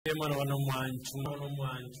Ono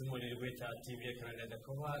mwanchu muri weta TV Canada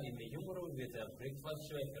kwa imeyumuro weta breakfast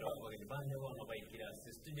show kwa ibanda wana baikira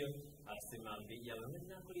studio asimambi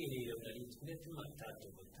yalana kuri ile ndali tunetima tatu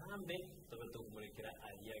butambe tobato kumurikira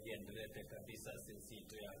aliya gendele kabisa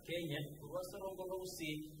sensito ya Kenya urwasorongo rusi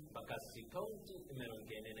bakasi county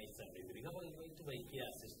imerongene na isambe ngabo itu baikira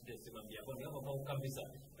studio simambi yabone abo kabisa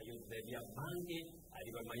ayuze ya bange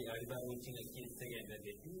aliba uchinga kisegende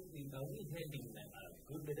de we heading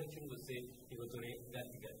good direction was say you go to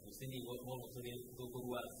the Sini Mosuri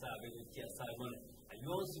Gogua Sabe Kia Simon. I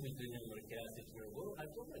also be doing a classes to go. I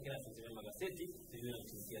told the classes in Magaseti, the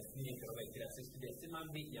University classes to the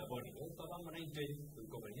Simambi Yaboni. Papa to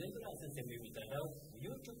go into classes and maybe that out.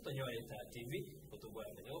 YouTube to your TV, but to go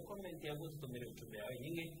and comment the to minute to be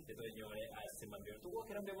the Simambi to walk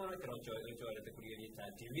around the monitor to the Korean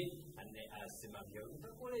TV and the Simambi.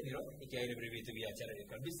 It can be a charity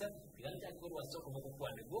Kabisa, Pianta was so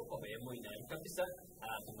one go of a moina Kabisa,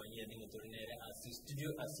 to my year in the studio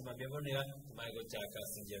as Simambi, my go Jaka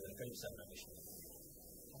Sinjana Kabisa.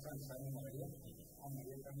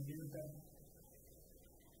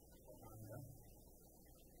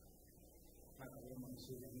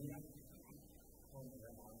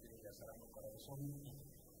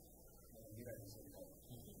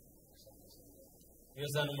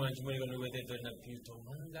 Yosanu manjumuri wano wededo na Pito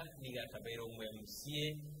Manga niga kabero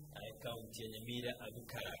mwemusie kaunti ya Nyamira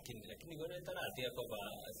agukara kini lakini gona tarati yako ba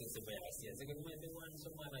asesebe ya siasa kwa mwende mwana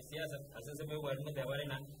soma na siasa asesebe wa mwende wale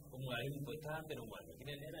na umwalimu kwa tambe na mwana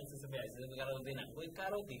kile nena asesebe ya siasa karo ndena kwa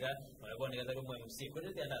karo tiga mwabone kadaro mwemusie kwa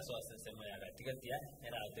ndio ndio so asesebe ya tiga tia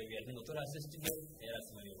era atevi ya ndio tora studio era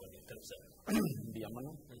sima yo bone kabisa ndio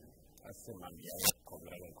mano asema bia kwa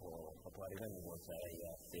kwa ni moja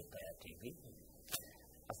ya sekta ya TV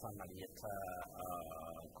asana yeta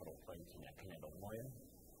korofa nchini ya Kenya Domoyo.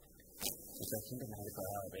 Usashinda na halipa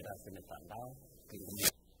beda sene tandao, pingumi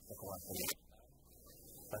kwa wasani.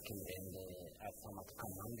 Lakini ende asama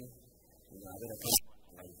tukamangi, na beda kwa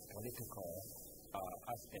political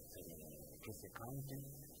aspects in Kisi County,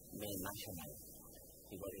 me national.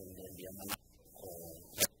 Igori ende ndiya mana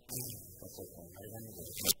kwa soko mhaligani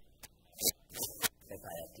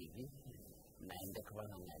Etaya TV. Na ende kwa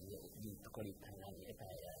ngani tukoli tangaji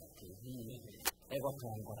Etaya TV ego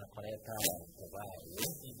tuongora koreka tubaye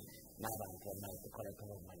na bantu na tukole kwa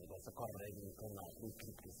mani kwa sokora hivi kuna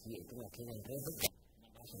ukikisi tuna Kenya ndezo na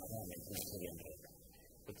kama Kenya ndezo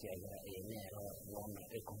ukiaga eneo wana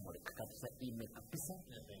ekomori kabisa ime kabisa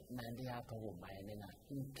na ndi hapa umaene na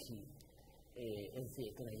inki enzi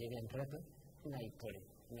tuna yega ndezo na itole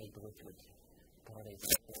na itochochi pole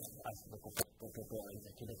asibu kwa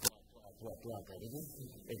kile watu karibu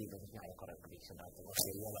ili kufanya correction hapo kwa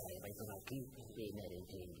hiyo wale waitaki ina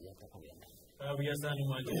rengi ya kukwenda Abiyasani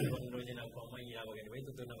mwanzo ndio na kwa mwenye hapo kwa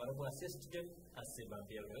wetu tunabara kwa assistant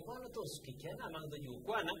asibambia kwa to sikikana mando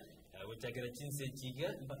yukwana utagira chinse chiga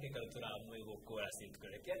mpaka kaltura mwego kwa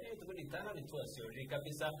sitkole kiasi tukutana ni tu asiori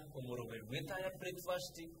kabisa umurumbe Etaya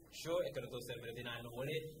breakfast show ekarato server na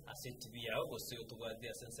wale asitibia au sio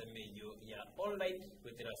tuwadia sensa medio ya online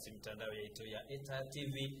wetira simtandao yetu ya Etaya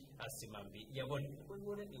TV asimambi yaboni kwa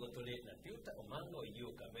ni wotole na Pita Omango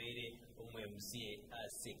yu kamere umwemzie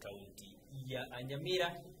ase county ya Anyamira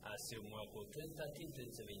ase mwaka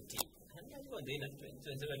 2013-2017 hanya kwa ndena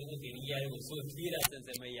 2017 ni yale usofira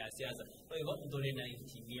sasa ya siasa kwa hivyo ndole na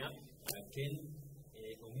intimia Ken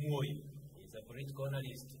Omoyo is a political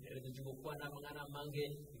analyst ndio kwa na mangana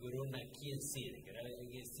mange igorona kiensire gara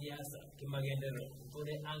siasa kimagendero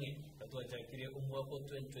ndole ange atuachakire umwaka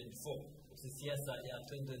 2024 siasa ya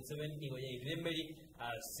 2027 niyo ya iremeri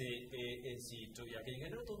ase ensito ya Kenya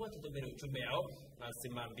ndio tuwa tutomera uchumi yao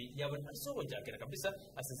asimambi yabo asobo jakera kabisa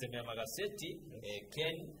asizemea magaseti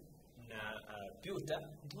Ken na Pita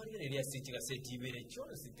ndwari ile siti gaseti ibere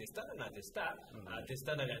chona sitestana na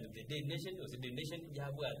testana ya the nation was the nation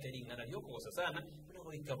yabo ateri ngana yoko sana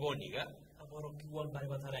ndio ikaboniga aboro kiwa bari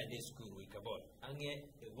batara ya school ikabona ange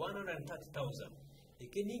 130,000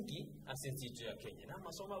 ikiningi asensito ya Kenya na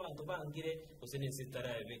masoma abantu bangire usene sitara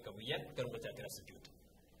ya beka buya karumba cha terasi Pita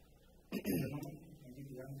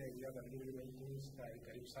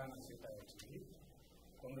karibu sana sita ya TV.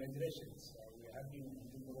 Congratulations. We have been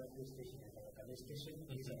in the radio station at our station.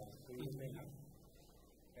 Is a great winner.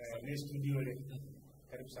 Next studio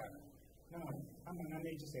karibu sana. Now, ama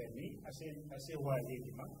nani tuseme ase waje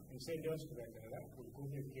kima msende hospitali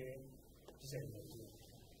kulikuja ke tuseme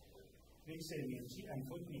nchi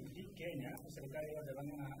unfortunately Kenya serikali ya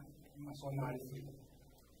Tanzania masomo alifi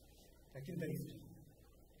lakini tarifu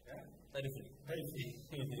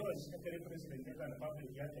because the president of the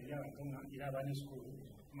public ya kama ila bani school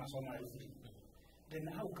masomo alifi then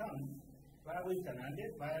how come bawe tanande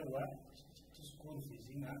bawa school fees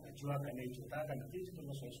ina ajua kana hicho taka na kitu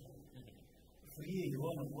to school free you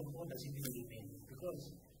want what does it really mean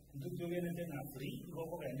because ndio wewe tena free you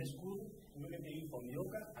go to school wewe pay for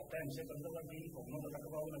yoga at times second over pay for no taka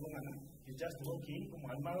una bongana you just walk in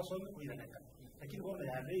kumwalimu somo kuiranaka lakini bora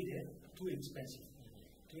ya rate too expensive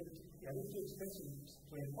too expensive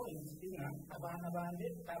to a point ina abana bande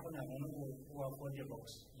tabona mono wa for the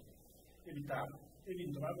box ibitabo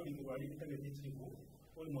ibintu baguriye bari bitageze ikigo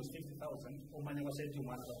almost 50,000 umanya waseti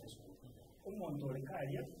umwana wa school umuntu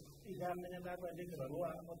rekaya igamenya ndabanje barua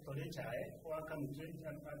otore chae kwa kama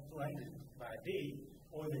 200 per day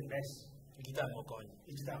all the best igitamo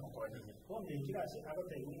konye pombe kirasi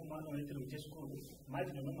agote umwana wa school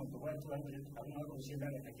maji no muntu wa 200 amwana ko shinda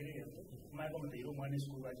nakirere maji ko mutiro umwana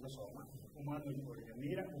school baje basoma umwana uri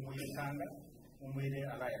mira umuyitanga umwire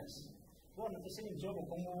alliance bona tese njobo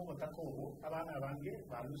komo batakobo abana bange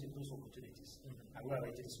baluze those opportunities abwa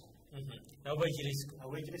bajirisiko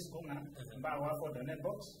abajirisiko na mbawa for the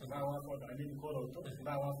netbox mbawa for the nini koroto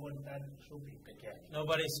mbawa for that shopping peke yake na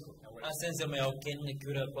barisiko asense me oken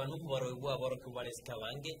kura kwanu boro kubariska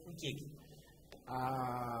bange ukiki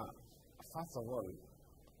first of all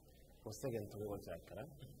second to chakra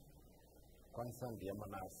kwanza ndio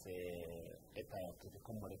manase Etaya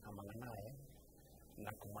tukomore kama naye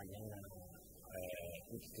na kumanyana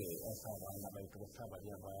ike osaba na baitu osaba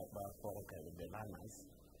ya ba koroka de bananas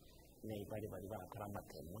ne bali ba karama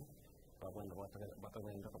teno babona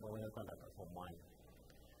batagenda kwanda kwa mwana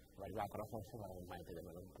bali ba kora for sure ba mai de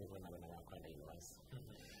mano kwa na kwanda university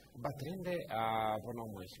but rende bona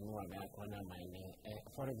mheshimiwa na kwa na maine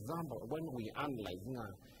for example when we analyze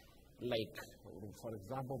like for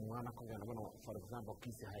example mwana kwa na for example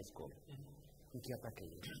Kisi High School ikiatake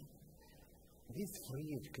this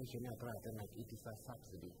free education like it is a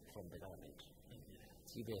subsidy from the government.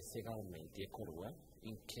 The government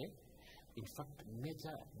in fact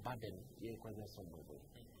major burden kwanza somo.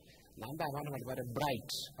 Namba abana bali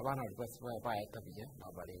bright abana bali baya tabia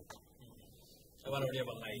na balenka. Abana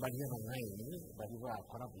bali bali ba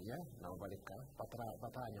kora bia na balenka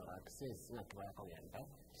patanya access na kwa kawenda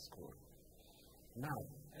school. Now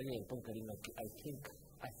again I think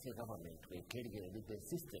as a government we carry the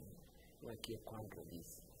system waki control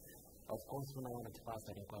this. Of course, when I want to pass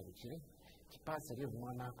the Kwabich, to pass a little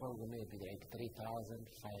one maybe like 3,000,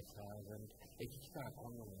 5,000, if you start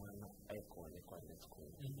on one icon in school.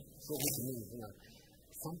 So which means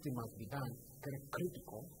something must be done very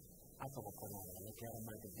critical as of a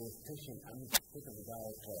like the station and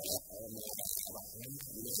without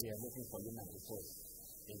we are looking for human resource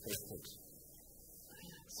in the state.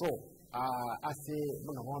 So I say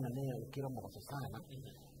when I want to name Kilomoto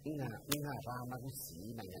ina rama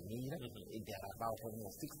gusi na Nyamira there are about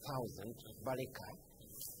almost 6,000 baleka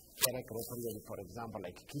for example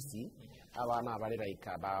like Kisi abana bali like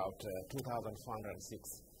about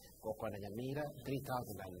 2,406 kwa Nyamira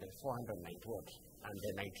 3,498 and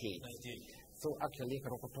then 98 so actually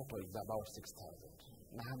karoko total is about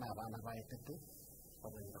 6,000 na hana abana bali tatu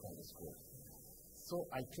kwa school so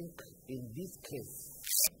I think in this case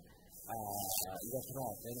that's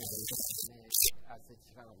right as a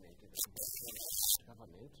government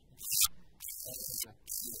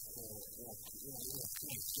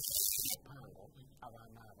pango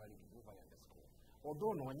abana bali kuva ya school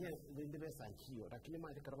although no nye ndebe sanchio lakini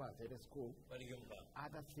mali karaba ya school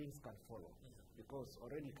other things can follow because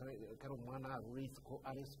already karo mwana risk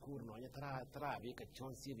ali school no nye tra bika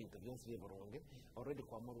chonsi bintu byonse biboronge already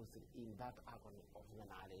kwa morusi in that agony of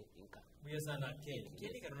nanale inka buyasa na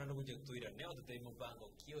keni karona no kuje kutuira ne otote mupango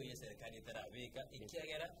kiyo ye serikali tra bika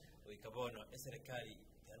ikiagera oikabono serikali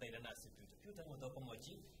tanda ina nasi piuta moto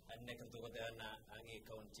komochi anne kanto kodana ange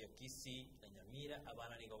county ya Kisi na Nyamira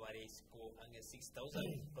abana ni gobare isko ange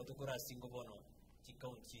 6,000 protokora singo bono chi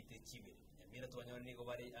county te chibe Nyamira tuwanyo ni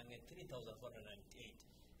gobare ange 3,498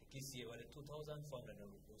 Kisi wale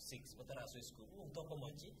 2,406 batara so isko moto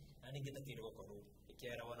komochi ani geta kiro ko ru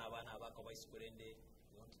ikiera wana abana abako ba isko rende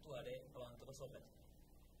wonto tuare abantu basoma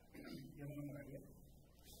yamu ngari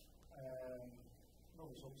no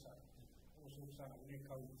usopsa ule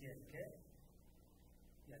county yake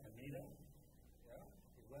ya Nyamira ya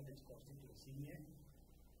iwande constituency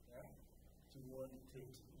ya to ward 20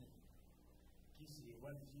 Kisi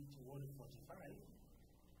iwande to ward 45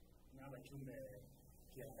 na wachumbe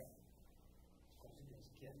kiaka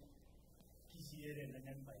constituency kiaka Kisi ere na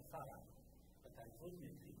by far but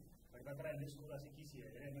unfortunately barabara ni school asi Kisi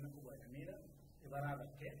ere na kubwa Nyamira ibara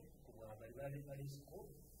ke kubwa barabara school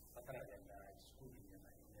patara ya school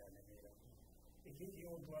ya Nyamira ikiti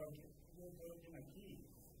yoto wake na kii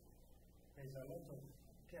there's a lot of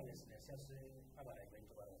carelessness as about I went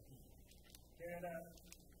to our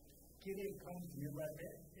Kiri comes to you by the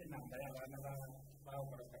number of our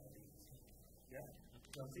yeah,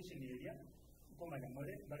 transition area, come and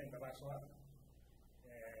mother, but in the Baswa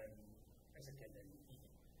as a kid.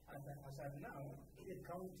 As of now, it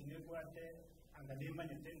comes to you and the name and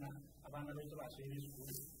the Abana to Australia school,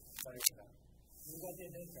 but you got the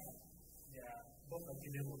data, there are both of the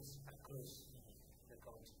levels across the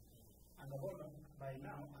county. And the one by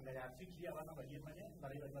now, and there are 50 years of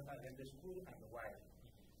the school and the wild.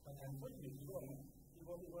 But unfortunately, you go to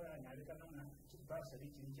an American bus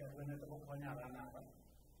when the book on Yarana.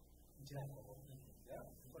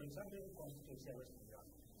 For example, constituency was in the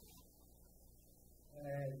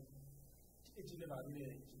it's in the bus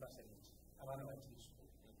Havana school.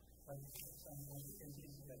 But some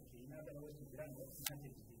constituencies like Kina, there was in Grand,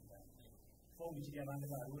 nothing to be done. For which the Havana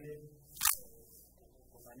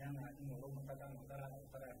Manana in Roma, at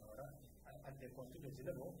the constituency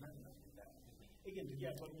level, nothing has been done. Again, to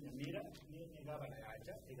get from the mirror, near Gavana,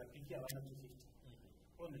 take a picture around 250.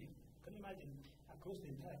 Only. Can you imagine across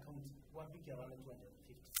the entire county, one picture around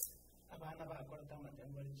 250? Abana Bakotam and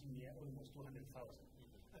Jimmy almost 200,000.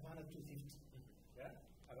 Abana 250. Yeah?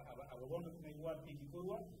 I want to make one big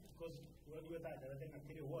one because when we were there, I think I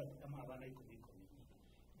tell you what, Abana could be coming.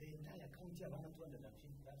 The entire county Abana 250,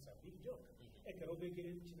 that's a big job. I can obey it,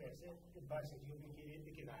 the bus is you make it,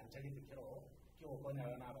 the kid, and tell you the Kiro, Kyo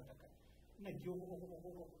Konara.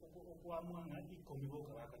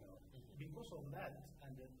 Because of that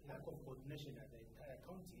and the lack of coordination at the entire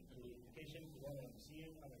county, the education to one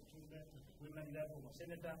MCA, other children, women there from a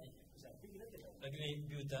senator, is a big letter. Lakini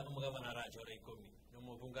biuta umugavana rajore komi, no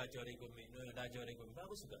mubunga jore komi, no rajore komi,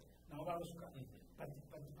 bagusuka. Now bagusuka. But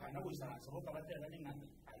I know it's a so about the running and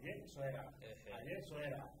I swear,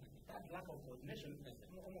 that lack of coordination,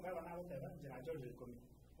 umugavana out there, the rajore komi.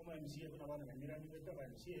 MCA kuna na mirani wetu wa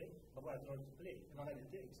MCA baba role to play na wale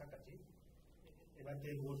ndio exactly what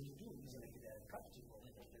they want to do is like the captive of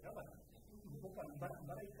the governor bukan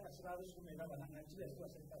mereka selalu sume governor na chile tu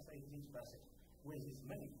asal side base where is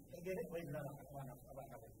money again where is abana kalau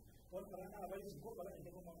kerana abang itu kalau kita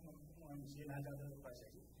mau MCA na ada base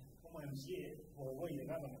mau MCA bawa ini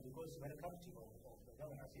governor because very captive of the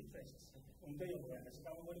governor's interests untuk yang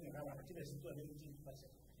sekarang boleh governor chile situ ada base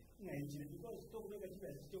because talk about the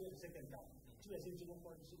still the second down. Two essential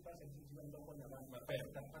points to pass and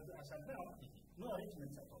no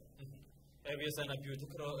arrangements at all. Every son of you to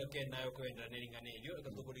grow again now going and running an area, a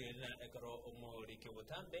category a grow more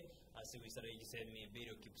Rikiotambe, as we say, me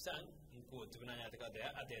video keeps on, in quote, when I got there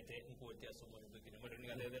at the quote, someone looking at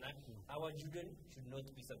our children should not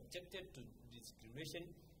be subjected to discrimination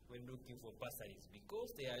when looking for bursaries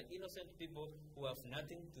because they are innocent people who have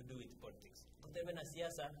nothing to do with politics. Kutebe na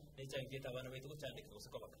siasa ni changeta bana wetu kuchandika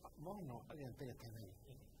kusikoba. Mono again take time.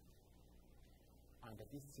 And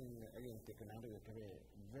this thing again taken under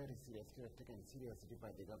very serious, taken seriously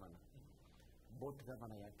by the governor. Both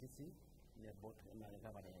governor ya Kisi, both governor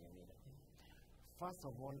ya Yamira. First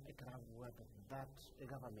of all, I can have that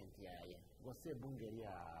government was a bunge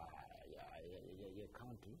ya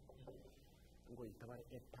county. Go to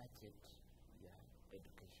a budget,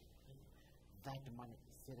 education. That money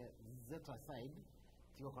set aside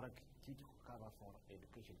to cover for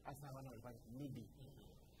education. As I want to maybe.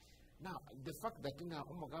 Now, the fact that in our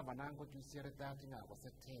government go to see that in our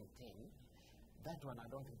 10, that one I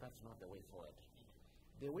don't think that's not the way forward.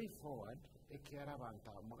 The way forward, a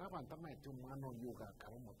caravanta, Mogavanta might do mano yoga,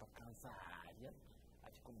 Karamoto cancer.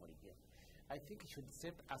 I think it should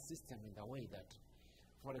set a system in the way that,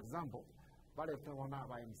 for example, but if I want to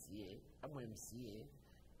have MCA,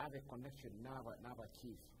 have a connection now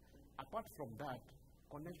chief. Apart from that,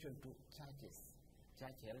 connection to church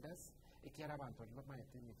elders, a caravan to my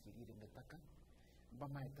team is reading the Taka,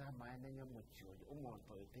 but my time I know much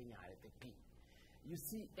you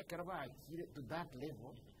see, a caravan to that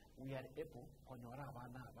level, we are able,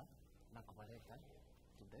 Honorava Nava, Nakovaleta,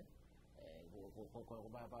 to them.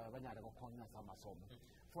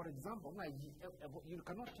 For example, you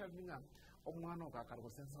cannot tell me now, Omano Gakar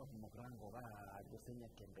was sense of Mogrango, Gosenia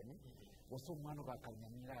Kempene, was so Manoga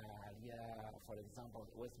Kalmira, for example,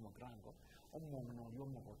 West Mogrango, Omono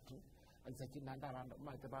Yomotu, and Sakinanda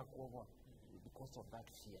my tobacco over because of that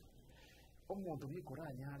fear. Omo to be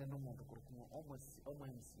Korania, no more to Kurkumo, almost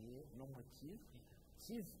OMCA, no more chief.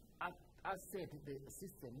 Chief, as said, the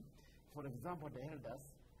system, for example, the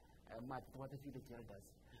elders. What if you tell us?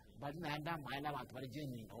 But Nanda, my love, very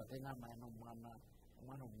genuine, or thing of my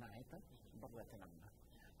one of night, but we're telling them.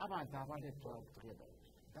 About the 12 together.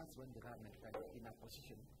 That's when the government is in a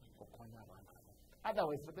position of Konya.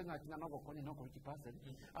 Otherwise, but then I can not go on no person.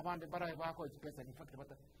 About the Barako person, in fact, but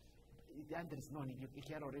the answer is no, you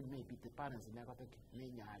can already maybe the parents never take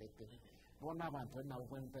me. One avant now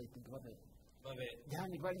when I think about it.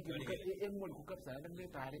 Yani bali emmoli kukapsa ne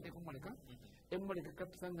taare te kumulika emmoli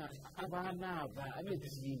kukapsa nga abaana ba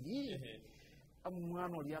ametigi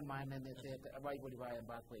omwana oli amaana ne te abayibuli baya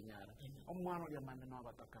ba kwenyara omwana oli amaana no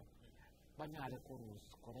abataka banyale kurus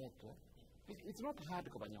correct. It's not hard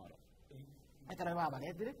ko banyora atara baba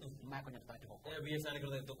nedire ma ko nyata ko biasa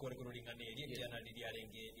ko to ko ko ringa ne ri ya na di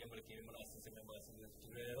arenge ya mulki mo asese member asese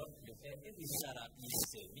turero isara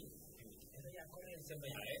isemi ya correnza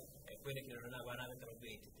mai quelle che non avevano troppo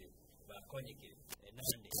va cogni che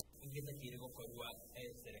nandi ingeza kiri ko kwa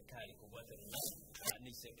serikali kubwata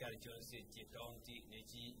ni serikali jonse ti county ne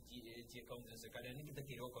ti county serikali ni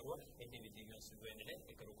kitakiri ko kwa ende video subwenele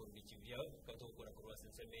e ko ko bichi vya ko to ko kwa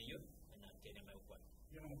sense meyo na kenya mai kwa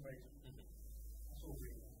yo no fai so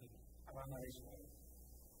abana iso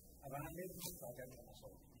abana ne saga na so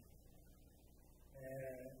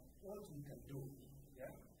what we can do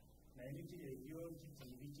yeah na ini ti radio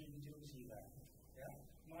TV ti siga ya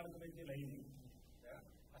mar ko be laini ya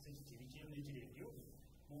ase ti TV ni ti radio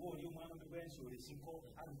mo yo mano be ben so risiko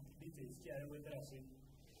ar details ti ay wetara se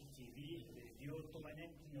TV radio to mane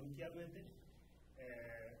no ti abende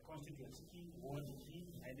constituency ki ward ki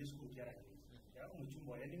ay de school ya ya mo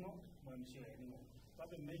chumbo ya nimo mo misio ya nimo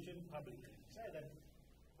but mention publicly say that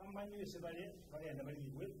amani se bale na bali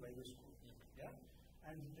with by the school yeah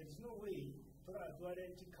and there is no way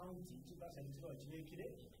to county to pass and to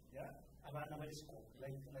yeah abana bali school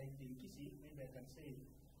like the kisi maybe I can say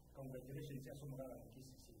congratulations ya somo la kisi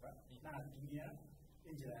siba na dunia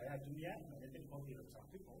injira ya dunia na the copy of some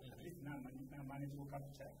people at least na manage to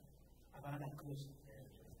capture abana close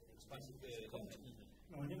expensive country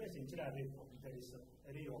no never say injira there is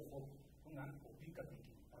a ray of hope nga opika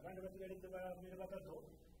piki abana batugere ba mira bakato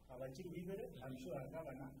abachiri bibere I'm sure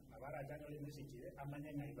agabana abara jana le message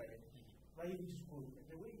amanya ngaibare by school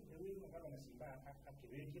the way magana simba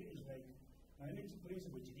akibekire is like my next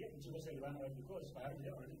principle jidia nchiko selwana because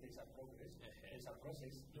already there's a progress there's a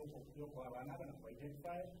process yoko abana bana to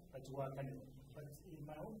identify but work but in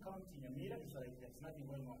my own county Nyamira it's like there's nothing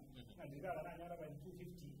going on and the guy ran around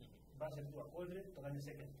 250 budget to accord to the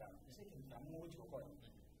second term which ko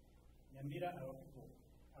Nyamira our people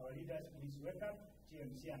our leaders please wake up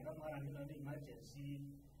GMC and come around in emergency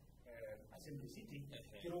assembly city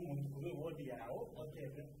kiro muntu kube wodi yao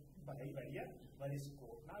whatever baibaria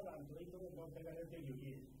balisiko n'abantu bayito ngo tegarete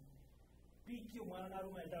yoye pikyo mwana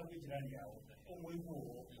aruma ndawe jirani yao omwigo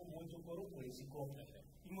omuntu koro kwesiko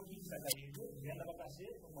imukisa kayido yanda bakase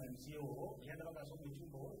omwanziyo yanda bakaso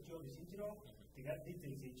muchumbo cyo bisitiro tigati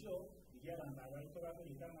tezecho yala n'abantu bako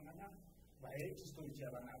litanga by story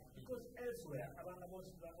chabana because elsewhere abana bose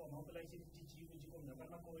bako mobilize teaching kuchiko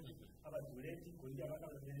ngabana ko about relating ko yabana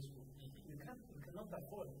ba school we cannot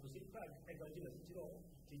afford to sit back ekaji basitiro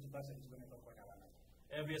teach basa kitone ko abana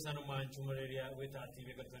biasa no manchumuleria weta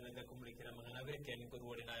active katana da komunikira mangana berken ko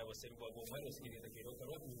wole na yabo serbo bo maro skiri da kero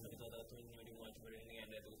karo ni da to ni ndi manchumuleria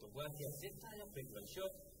ngenda to bwati Etaya frequent show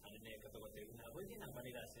anene katogote na bodi na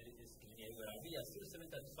banira skiri ya bia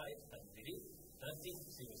 0735 33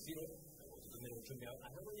 30 numero chumba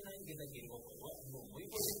anabonye na ingeza kero ko muy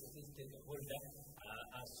consistent holda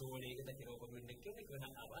asole ita kero ko ndeke ko na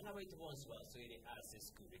abana baitu bonse basole access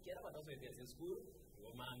school kera batazo access school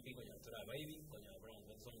romambi ko nyatura baibi ko nyabra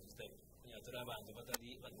ngo so system nyatura abantu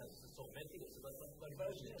batadi bataso meti ko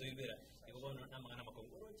baribaje to ibera ikobono namangana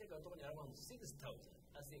makongoro cheka to nyaraba 6000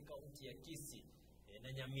 ase county ya Kisi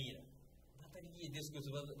na Nyamira batali discuss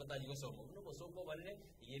batali ko somo no ko somo balne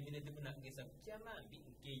yemine de na ngesa kyamambi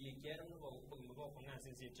ngeye kyera no ko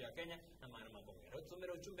ngase sisi ya Kenya na maana mambo ngero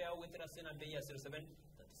tumero chumbe au wetera sena bei ya 07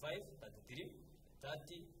 35 33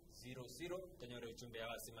 30 00 tanyoro chumbe ya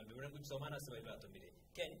wasima mbona kusomana sema iba tombile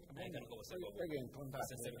Ken aikana ko bosego again tonda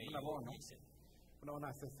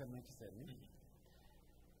unaona sasa mekisemi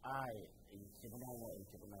ai ikibona mo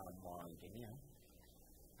engineer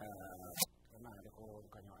na ko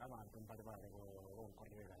kanyo abantu mbade bare ko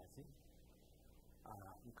korrega asi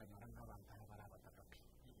mkanyo ranga abantu bara batakapi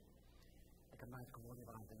ekana ko woni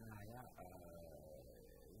abantu na ya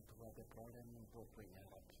into the problem to kwenya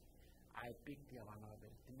rapi I picked the abana be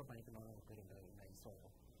timba bani ko no ko na iso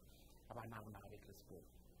abana na be school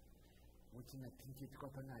which na tinki ko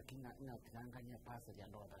tana kinga ina tanganya pasa ya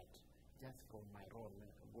know that just from my role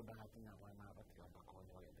good having abana batikamba ko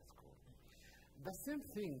no in the school. The same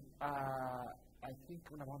thing, I think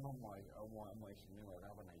when I want more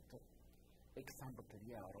example to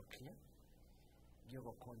you, okay? You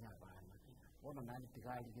go call your bana. one of nine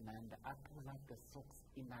Tigali and I pull up the socks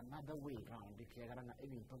in another way round the Kerana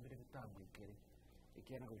even to the time we carry. The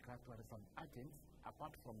Kerana will cut to some agents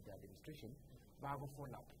apart from the administration, Bago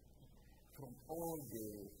follow up from all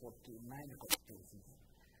the 49 constituencies.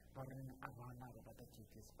 But then Avana about the chief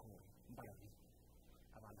school, Barabi.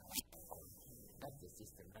 That's the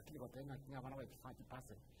system. That's what I'm going to have 50%.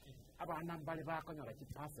 About number back on your 50%,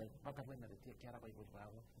 but I'm going to take care of it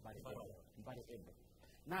by the end.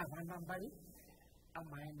 Now, one number, I'm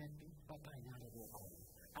going to but I know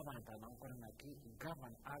about an uncle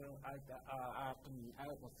govern our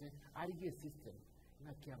system.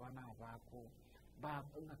 Nakabana Bako,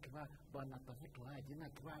 Nakaba, Banatafutu,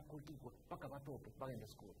 Nakaba, Pakabato, in the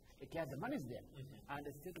school. The money is there. And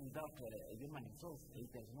the state without human resource,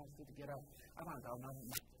 there's no state to get out. About our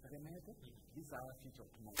this is our future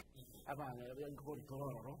tomorrow. About go to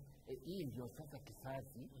Tororo, in your Santa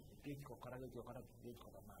Kisasi, Gate Kokara, Gate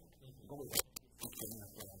Kokaman. Go with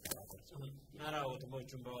Nara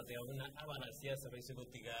utumochumba wote abana siasa baisi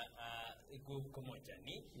gutiga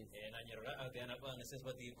kumojani na nyarora adana bana siasa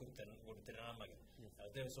bati kurutana magi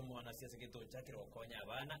ate somo ana siasa kito chakira okonya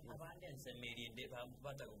abana nsemeri inde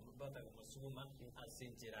bata kumusuma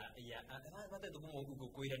asinjira ya bata dukumo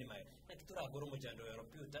kuira ni mai na kitura goro mojando ya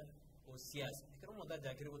computer o siasa kero monda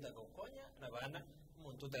jakira gutaka okonya na bana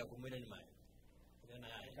muntu ta kumira ni mai kana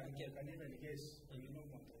kanina ni guess ni no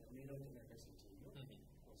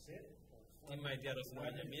Tema dia harus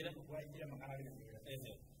semuanya mira. Dia mengalami mira.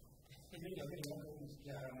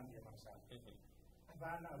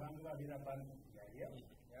 Abang bila ya,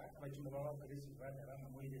 baju bawa pada sifat dalam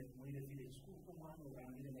murid village school, kumano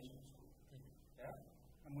orang di national school. Ya,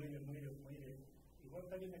 murid.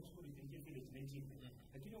 Iwan tadi national school di village native.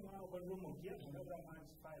 Tapi orang orang belum mungkin, orang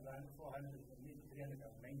mas 500, 400,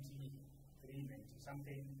 390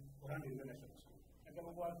 something orang di national school. Kama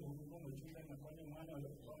watu mchunga mkono mwana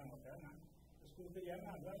wala mwana school ke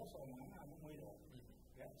yana ngalo soma na moyo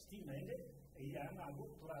ya still naende yana abu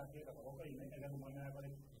tura ke ka ko ine ga mwana pare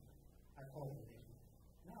akko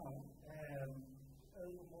now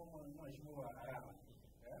mo shimo arama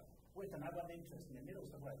ya with another interest in the middle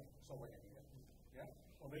of the so what ya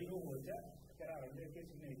obeiro moja kara ande ke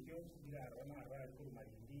sine kyo dira rama ara ko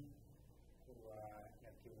marindi ko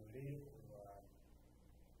ya kibule ko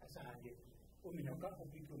asanje Uminoka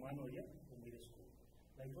upiki umano ya umire school.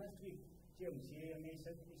 Like last week, James here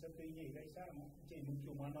isa penye isa mo, James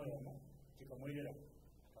upiki umano ya mo, chika moile la.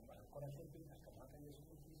 Kama kona shopping akamata ya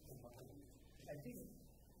school fees kumaka. I think,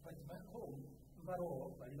 but back home,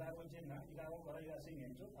 baro balibago jena, ilago kora ya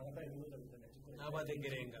singenjo, akata ilugo da utana chiko. Aba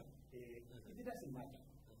dengerenga. It doesn't matter.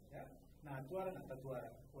 Yeah, na atuara na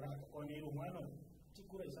tatuara, ora koni umano,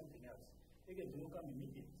 chikura is something else. Ege duka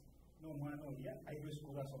immediate. No umano ya, aibu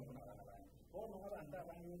school aso mkuna kana. Oh, no, anda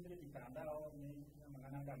bang yung tiri ditanda o ni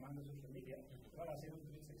mga nagaman sa social media. Wala sila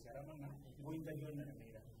tiri sa saraman na go interview na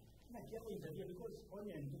nila. Nakiya ko interview because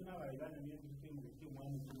on yan tuna wa ilan na yung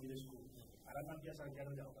man in school. Araman dia sa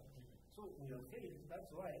karo daw. So we are failed.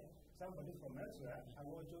 That's why somebody from elsewhere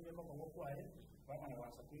awo jobe ko ko ay pa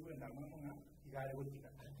manawasa ko yung naman mga igare ko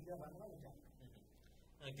tika. Tika ba na uja.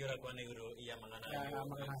 Kira kwa negro iya mangana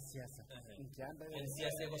siasa.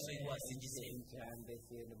 Siasa ko so iwa sijise. Ande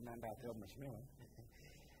si nanda to mashmewa.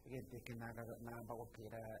 Gete kina na bago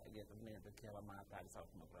kira gete ne to kiwa mata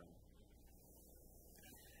South Mokran.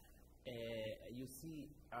 You see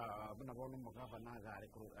buna bono mogava na gari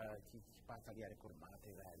ko chi pasa gari ko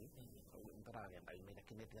mate gari. Ndara ya ngai me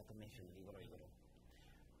kineti automation ligoro.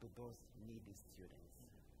 To those needy students.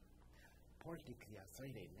 Politically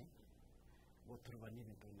aside you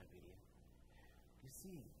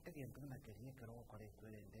see, again, you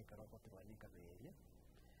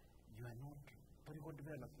are not very good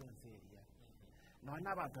developed in this area. No, I'm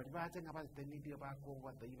about to the need about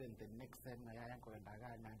what the event the next time I am going to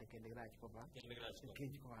and the Kendrach Coba, the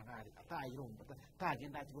cage of a tie room, but the tag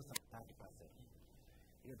in that was 30%.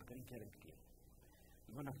 You have to care of it.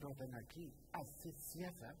 You want to talk to a key as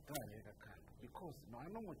Siasa, because no, I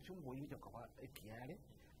know what you will use a Kiare.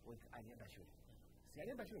 Agenda shule. Si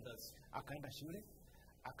agenda shule. Akaenda shule,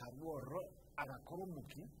 akagoro,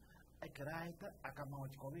 akakoromuki, akaraita,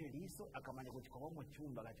 akamawachikobe liso, akamanya kuchikoba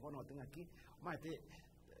muchumba, akachikona watenga ki, mate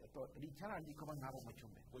to lichara ndikoma ngabo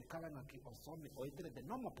muchumbe. Kuikala ngaki osome, oitere the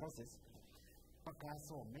normal process. Paka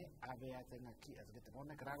asome, abe atenga ki, asgete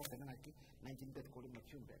bona karago tenga ki, 1930 kuli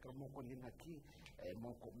muchumbe. Kama moko linga ki,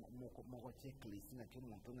 moko checklist ngaki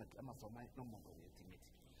mtu ngaki ama soma no moko ultimate.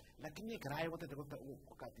 Lakini kirai wote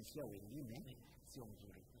kukatishia wengine sio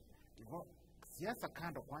mzuri. Hivyo siasa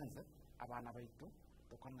kando kwanza abana baitu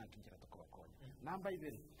tokana kinjira tokobakonya. Namba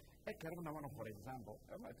ibiri for example,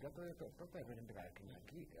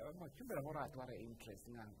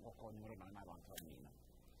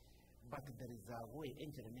 but there is a way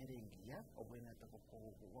engineering here of when I talk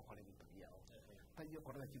about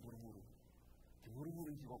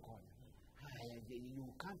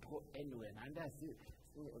you can't go anywhere, and that's it.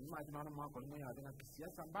 Therefore,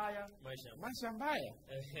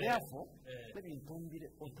 let me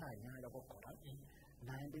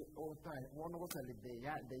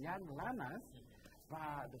the young learners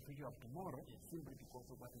for the future of tomorrow simply because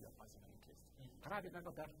of what is your personal interest.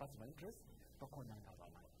 That personal interest,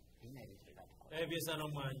 Ebisano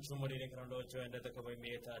manchumurire kando joenda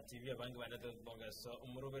takabimeta TV abangi banatu bongaso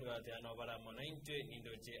umurubiri watano bala monainte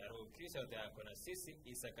nindoje aro Kristo akona sisi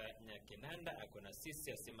Isaka Nyakinanda akona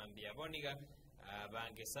sisi asimambia boniga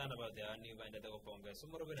bange sana badani banda takobongaso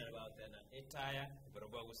umurubiri batana Etaya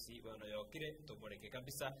borobo gusi bano yokire tumureke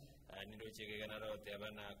kabisa nindoje kegana rote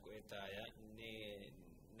abana Etaya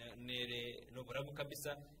nere no burabu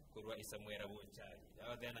kabisa kurwa Isamuera Bunchari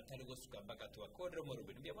abadana taligo sukambaka tuwa kodro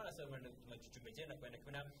morubini bia mara sana machuchume jena kwenda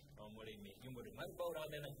kuna omulimi yumuri marbaura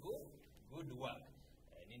abadana good work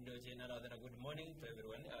nindo jena abadana good morning to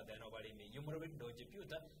everyone abadana obalimi yumuri doje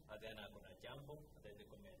pyuta abadana kuna jambo abadana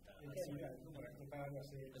komenta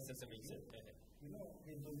sasa mix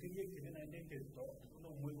the kile kile na ndeke to no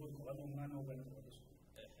mwego kwa mwana ubana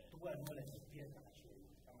tuwa nole pia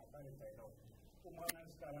kama pale taino umwana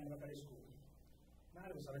skala ngakale school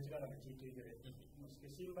nari usarajira na kitu igere musike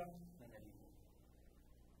simba na nalipo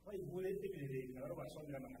why bule tibirere na roba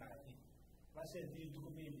somira mangana base di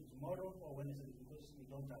tukumini tomorrow or Wednesday because we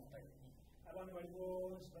don't have time abantu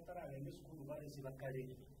baliko sipatara ngende school bale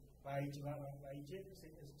sibakale baiche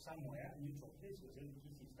somewhere neutral place was in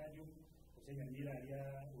Kisi stadium kusenya nira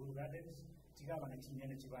ya Uru Gardens tigaba na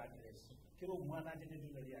kinyene chiba address kiro mwana ajene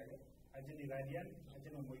dulari yayo ajene guardian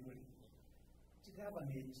ajene moibuli tigaba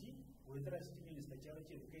mechi whether as Minister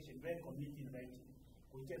Charity Education, very community inviting,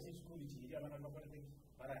 which is school,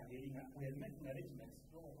 para hearing, we have met arrangements,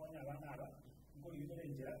 no one around, go you don't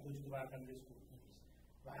enjoy those to work on the school.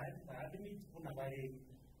 But I admit, Punabare,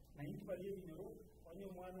 90 in Europe,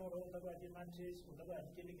 only one or all the matches, whatever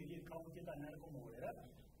getting a real counted and Alcomora,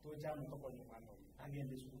 to jam upon one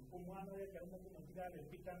again the school. One way, a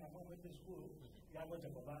big time among the school, Yabba is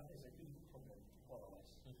a good problem for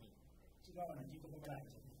us. Chicago and Jito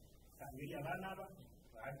Kangiri abana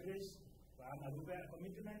address amaruga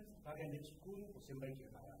commitment bagende school usimbaike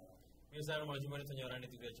Misano majumani tanyarani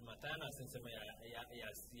tukia Jumatano asensema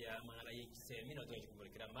ya mangala yikisemi na tuwa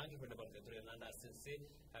chukumbulikira mangi kwenda barikaturi nanda asense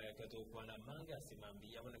kato kwa na manga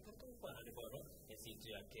asimambi ya wana kato kwa na liboro yasitu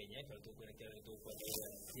ya Kenya kato kwa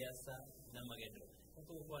na siasa na magendo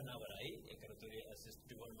kato kwa na warai ya karaturi assist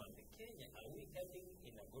development Kenya are we heading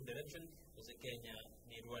in a good direction use Kenya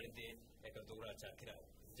ni rualite ya kato kwa chakira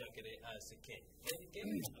jakere asike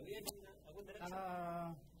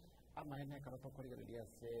ama ene karoto kurigereria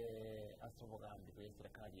se asobogambi kwe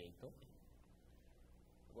serikali yaito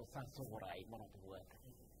gosasoborai mono tuweka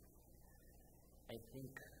I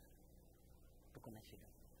think tuko na shida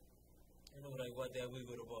urai wate ya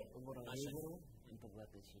wigoro bol wigoro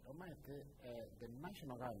ntubwate shida omate the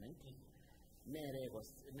national government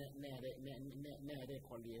nere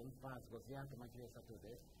kolie mpas goziante majesa to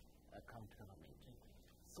the county government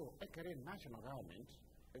so ekere national government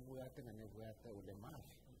ebuate na nebuate ulemavu.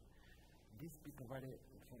 These people,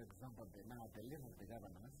 for example, the level of the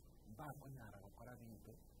governance,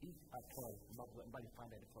 if at all,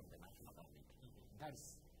 funded from the national government.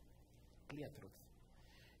 That's clear truth.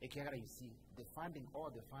 You see, the funding, all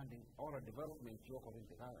the development you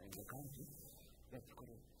in the country, that's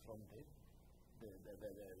from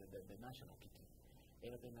the national kitty.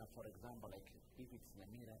 Everything, for example, like if it's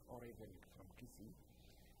Namira or even from Kisi,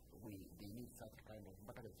 they need such kind of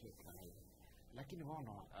better than lakini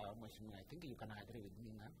wono mheshimiwa I think you can agree with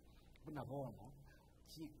me na buna wono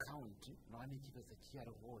chi county no ani chipesa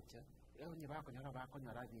chiaro wocha ni bako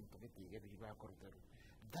nyara bintu bitige bibako rutero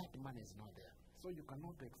that money is not there so you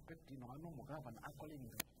cannot expect no mugaba na actually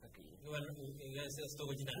in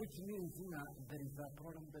which means there is a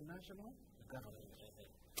problem with the national government.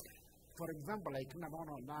 For example, like na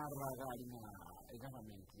wono na ragali na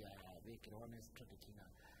government ya bikira one strategy na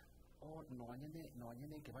or no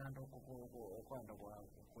anyene kibanda kwanda kwa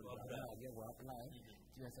apply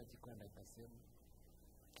kiwasa chikwenda tasema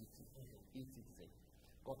kiti easy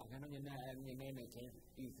kwa kugano nyene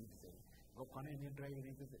easy kwa kana ni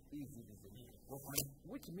drive easy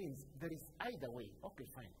which means there is either way okay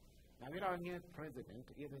fine na vira nye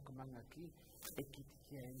president ile kumanga ki ekiti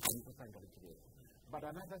kia nchi kusanga kile but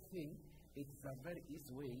another thing it's a very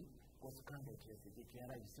easy way was kind of yes,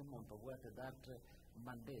 someone to work that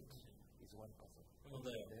mandate is one person. The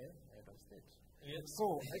head of state.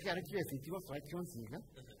 So, I can accuse it was right on Siga.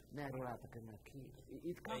 Narrow out the Kanaki.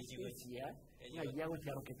 It comes easier. Yeah, what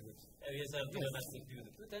you're looking at. Yes, I'm going to ask you the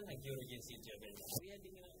Putin and you're against each other. We are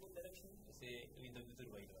in a good direction to say in the good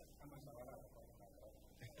way.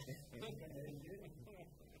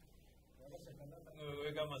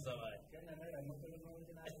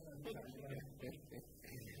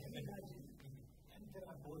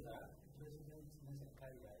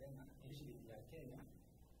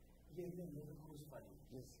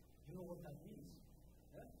 Yes. You know what that means?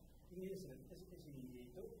 Yes, especially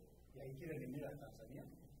here in Tanzania.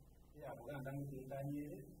 Yeah, Uganda,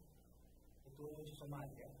 Etaya,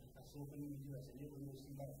 Somalia, as so many US and even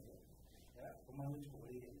Zimbabwe. Yeah, Command to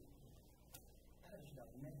Korea. That should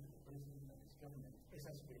have meant the president and his government,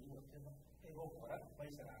 essentially whatever, they go for that, by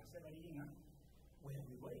where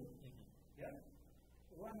we going. Yeah,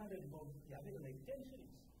 100 of like 10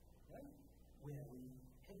 shillings. Yeah, where we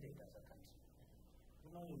headed as a country.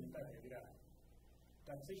 We know we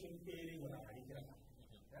taxation area when I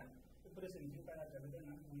yeah, the president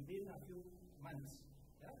within a few months,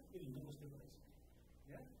 yeah, it will never stabilize.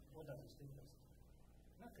 Yeah, what does it stabilize?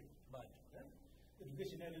 Nothing. But yeah,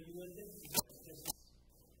 educationally you will it's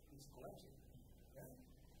collapsing. Yeah.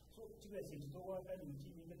 So Chile is to work and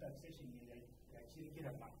the taxation like Chile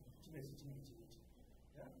yeah.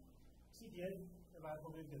 CDN about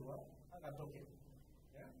the world, I got okay.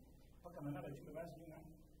 Yeah. Pakamana Chile was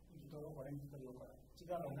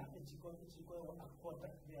Chigabana, Chico, a quarter,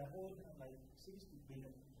 they are all like 60 billion.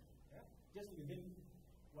 Yeah? Just within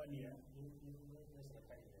 1 year, so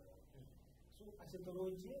as a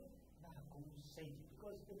technology,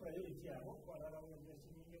 because the priority are what around the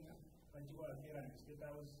Sinian, when you are here and state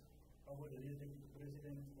house, over the deputy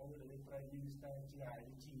president, over the prime minister, yet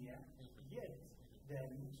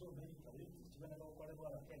then so many priorities, so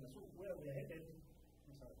where we are headed.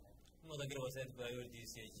 No, the girl said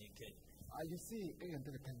priorities, you see,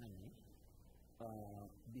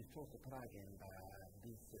 before the Prague and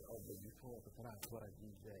before the Prague for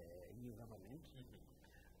this new government,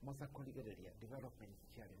 most of the area development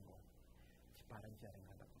sharing go, parent sharing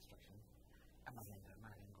under construction,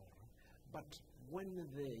 but when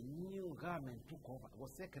the new government took over,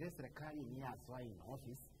 was secretary in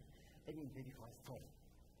office, any very first story,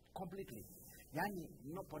 completely. Yani,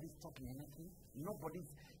 nobody's talking anything, nobody's,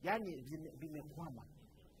 yani, bimekwama.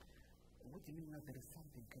 Which means that there is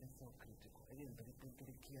something so critical. Again, the people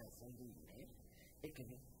care so they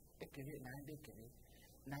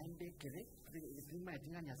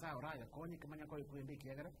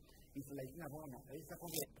it's like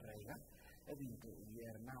we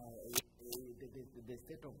are now the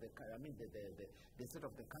state of the the state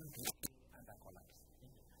of the country under collapse.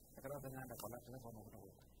 Under collapse, that's one of the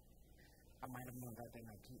work. I might have known that the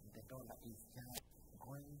dollar is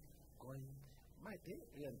going. My thing,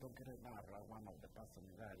 one of the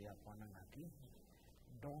persons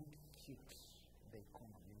don't hit the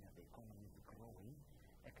economy, the economy is growing.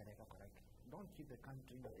 Don't hit the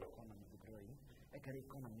country, the economy is growing.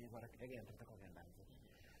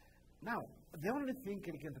 Now, the only thing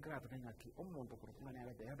you can declare the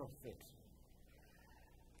head of state,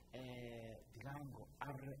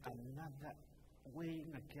 another way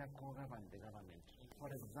the government. For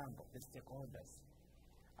example, the stakeholders.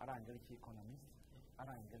 Economists,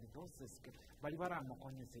 those but one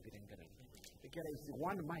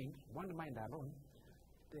mind alone,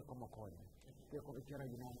 they come they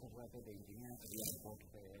the engineers, the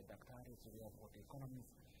doctors, the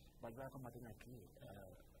economists, but we are coming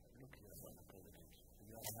look here, president,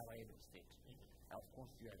 you are the head of state. Of course,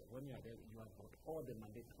 when you are there, you have got all the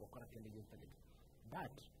mandates for correctly using it. But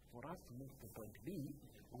for us to move to point B,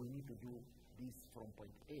 we need to do this from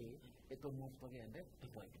point A, it will move to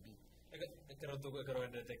point B. Kalau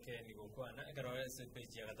ada teken ni bukan, kalau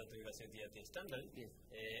seperti yang kata tu ialah sedia standard,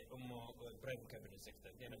 prime cabinet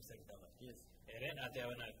sector, dia nak sektor. Yes. Ada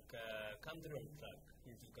orang country on track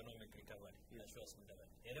into economic recovery, national sebenarnya.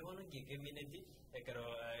 Ada orang yang cabinet ni,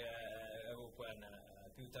 kalau bukan,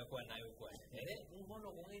 kita bukan naik bukan.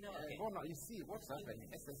 Mana orang ini nak? Mana you see what's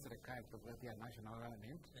happening? SS required to go to a national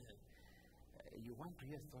government. You want to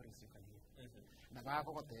hear stories, you can hear. You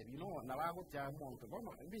know, Navajo Chamon,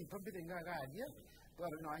 being forbidden idea.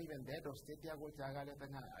 Even the head of state,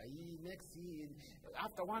 next year,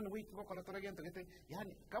 after 1 week, again to get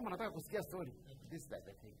come on, I could story. This that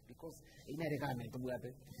the thing, because in a government,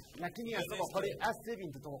 Lakini as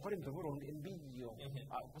saving to talk according to world in Bio,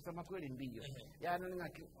 Kusamakur in Bio.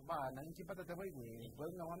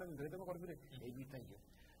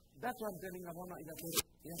 That's what I'm telling about.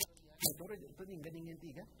 I'm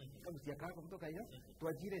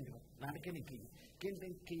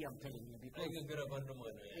telling you because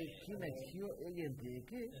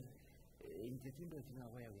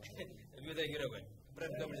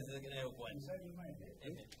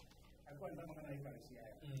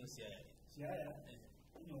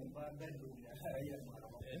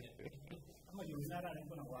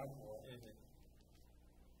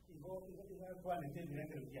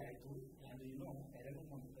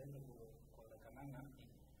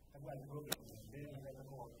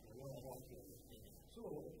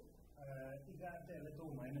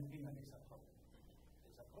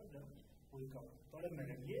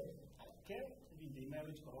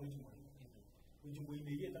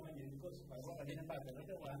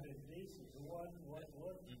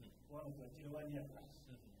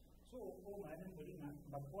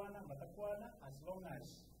as long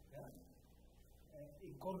as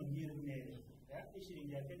economy issuing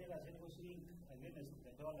the against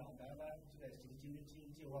the dollar and the other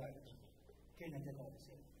Kenya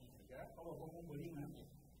our Bolina,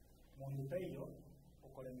 Monteiro,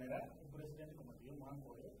 Ocolemera, President Comadio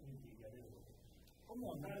Manco, come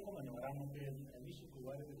on,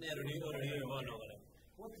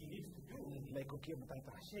 what he needs to do, like okay, but I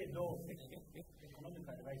say no economic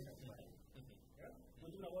advice as well.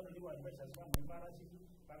 Don't you want to do advice as well?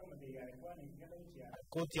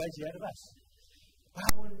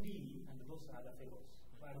 And those other fellows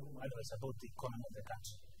advice about the economy of the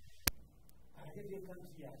country. Every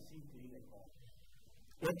country are simply like what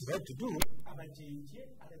you have to do, other change,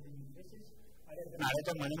 other investors,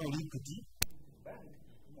 other money or equity, bank,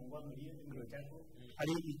 innovative,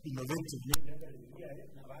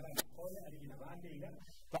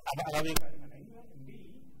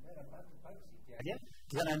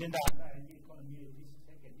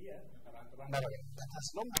 as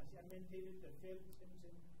long as you maintain the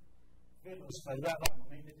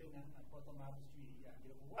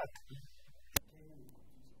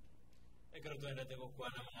Ecco, tu hai detto qua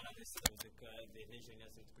una mano di nation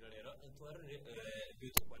circolare, tu hai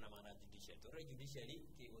detto qua una mano di diceto, giudiziari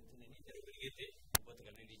che ottengono interventi, poi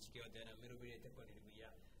che dici che ottengono meno bilietti per il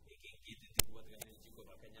via e che ti può che ne dico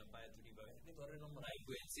ma che nyamba tu di bave, che torre non mai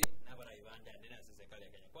quenzi, na bara ibanda nena sasa kale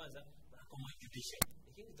Kenya kwanza, kama judiciary.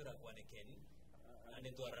 Lakini tora kwa ne Kenya,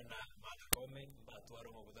 ane tora na mahakama, mbatu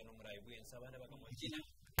waro mkutano mrai bwenza bana baka mwachina.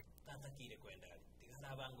 Tata kile kwenda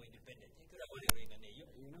tigana bango independent kila kwa leo ina neyo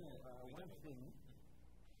one thing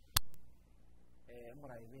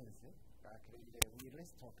mura events we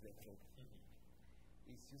restock the truth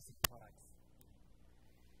is using products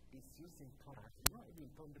even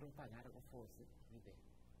tondro pagare ko force vide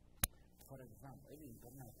for example even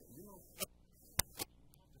tomate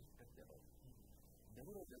respect the law the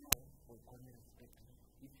rule of the law will come respect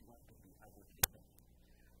if you want to be a good leader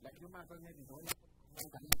like you might not be the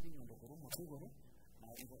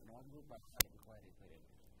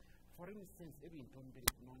for instance, every tombed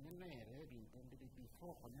no before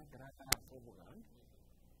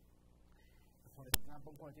for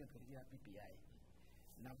example, PPI.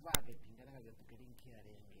 Navaga Pingara getting care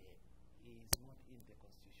is not in the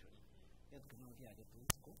constitution. Yet cannot be added to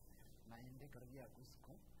school. Nainde Karia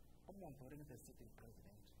Cusco, common for the sitting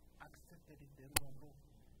president, accepted it the rule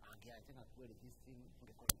and getting at where this thing in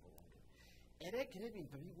the Colombo. Eric Revin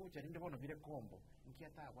to be good and one of the combo. In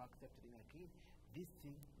Kiata accepted in a key, this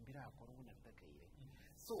thing Bira Corona Takay.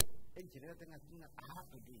 So, engineering I have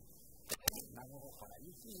to do. Now,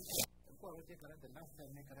 you see, quality the last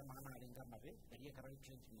time make a man in Gamare, a year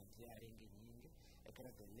change in the ring in a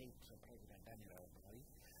character late President Daniel Authority.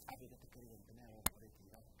 I will get the Korean authority,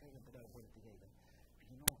 together.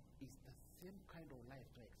 You know, it's the same kind of life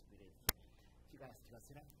to experience.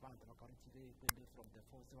 From the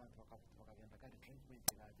force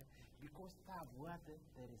because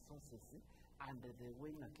the resources and the way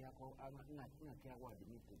the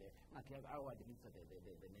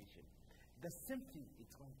nation. The same thing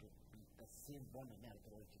it's going to be the same one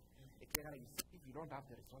authority. If you don't have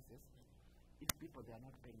the resources, if people they are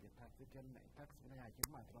not paying the tax, they can tax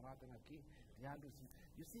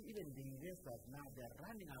you see even the investors now they are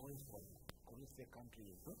running away from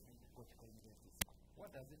countries.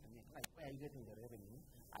 What does it mean? Like, where are you getting the revenue?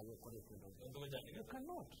 Are you collecting those? You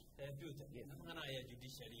cannot. Yes. Ngana ya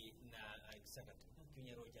judiciary na executive.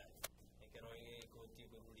 Kunya roja. Ekero koti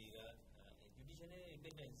bemuliga judiciary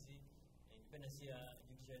independence ya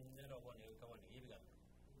judiciary na ro ne ka woni yibiga.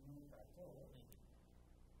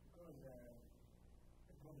 Because the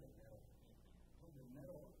problem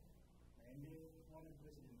narrow and one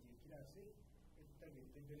president kirasi it target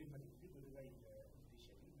delivery people like judiciary.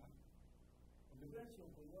 The branch of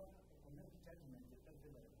the law economic judgment is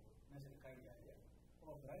available. serikali ya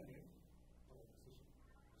kwa branding organization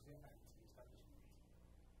say anti-establishment.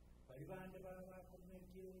 Bali bande baba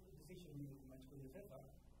community decision ni kumachukua sasa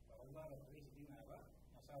baba president aba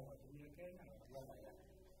asawa watu ya Kenya na watu ya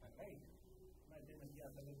angai na tena pia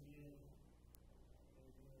kama pia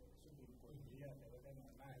Supreme Court ya tawala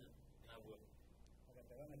na nayo na huo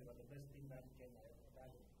wakatawala ni the best thing that Kenya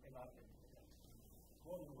ever happened.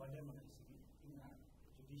 Kwa wale mnasiki ina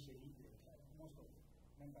judiciary most of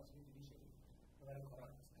members of the judiciary were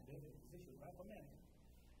corrupt and then the decision by command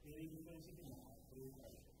they university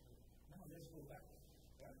now let's go back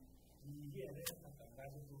ni here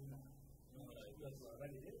tangazo tu na watu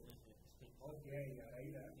walide okay ya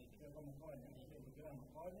raia kwa mkoani ndio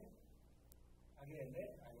mkoani agende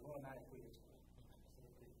aliona kweli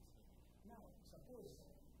now suppose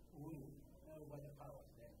huyu what the power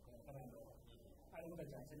then kwa ndio alikuwa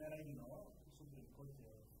chancellor Supreme Court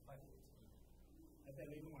party hata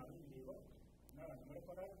leo mwanzo na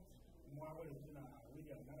mrekodi mwanzo tuna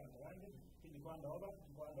William na Rwanda kini kwa ndoba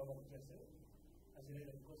kutese azile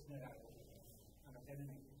because na anatenda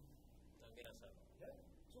nini tangera sana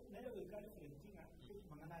so ndio vikali kuletina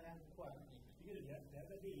mangana yangu kwa hiyo ya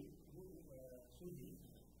the day Sudi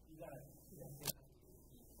ila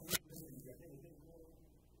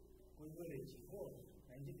kuiwele chiko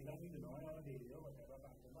na nje bila mimi naona ndio wataka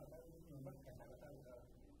kama nyumba kata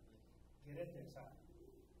gerete sana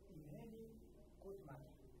in any court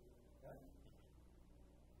matter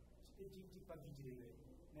chichi pakijile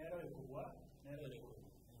nero ekubwa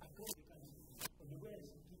across the country otherwise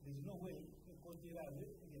there is no way you could deal with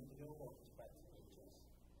the government party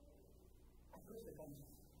across the country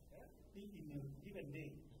even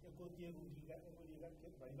day you could deal with the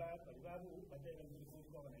baribabu batega ni ko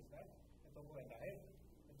organizar esto por la red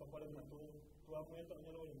esto por el motor tu aumento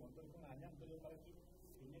no lo motor con año pero para aquí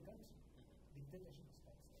in the country dictatorship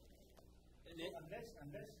starts unless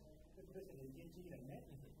the president changes the net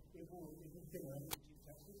if you tell chief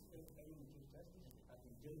justice at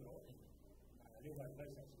the general legal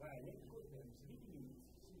advisors by misleading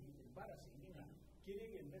embarrassing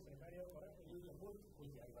killing in the secretary of the support for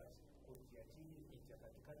the advice for the achieve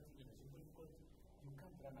katikati in the Supreme Court you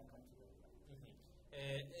can't run a country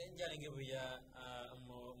njalinge buya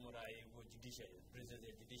murai bu judiciary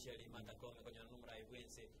president judiciary matakome kwenye murai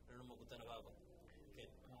wense no mukutana baba okay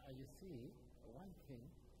you see one thing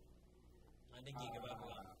and the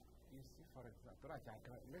baba you see for example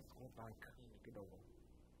let's go back kidogo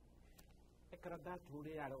that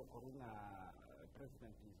ule ya corona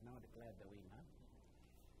president is now declared the winner.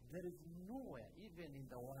 There is nowhere even in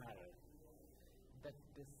the world that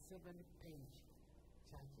the 7-page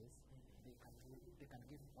judges they can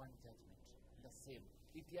give one judgment the same.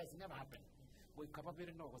 It has never happened. We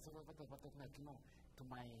capable no to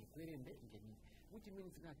my query which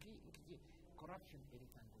means corruption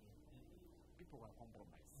people were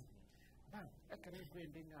compromised. Now, I can explain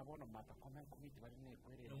about a matter comment committee but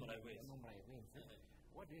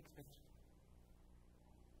what do you expect?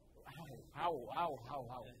 How?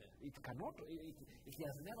 It cannot, it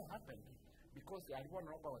has never happened because I want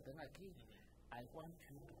to know about the key. I want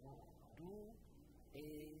you to do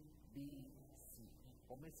A, B, C.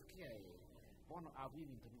 Or make clear, one are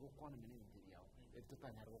willing to go on in India. If the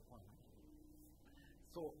time had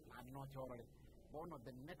so I'm not sure. One of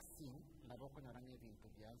the next thing, I will to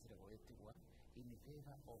the answer in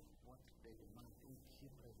favor of what they demand to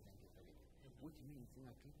keep president which means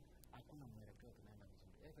hakuna mwelekeo tunaenda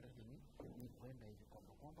vizuri. Everything ni kwenda hivi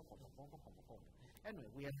kombo. Anyway,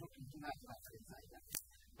 we are talking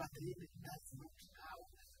but that's not how.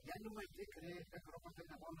 Yani mwekele kakropata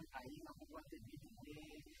na bono aina kwa vitu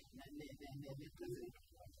na president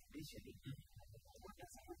judiciary. What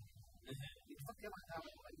does that mean? It's okay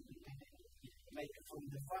like from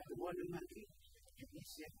the fact of one country,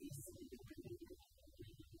 judiciary is independent.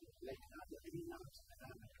 Like other things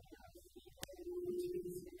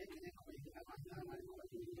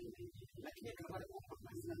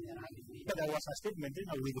there was a statement in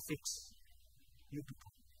a way to fix you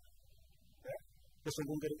people. The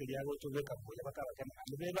Sungunga Piago to wake up with a Karakan and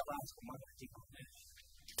the Vela Bands from Mother Chico.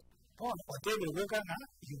 Paul, whatever you work on,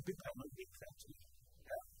 you people are not big friends.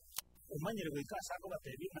 Umanya Vika Sakova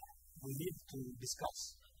Tevina, we need to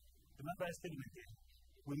discuss. Remember a statement there.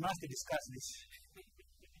 We must discuss this.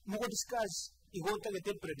 More discuss, you want to get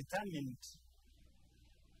a predetermined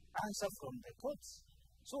answer from the courts.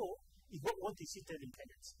 So, what is it telling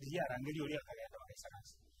Kenyans? The year and the year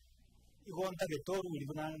you want to get told with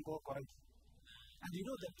go correct. And you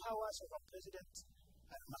know the powers of a president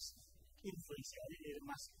are massive. Influence is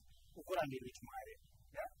massive. Ukurani which marry.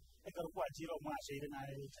 Yeah? I got what zero mass in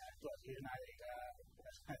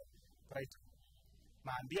right.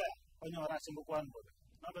 Mambia onyora singo kwangu.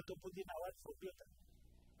 Number 2, put in a word for builder.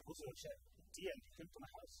 Because of share. Tea and came to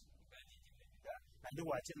my house. And you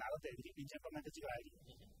watch it now that you check on the Chilai.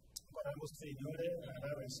 But I was saying, you know,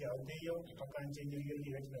 I will see out there, you can't change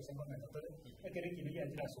your expression on another. I can give you a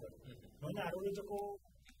glass of it. No, I will go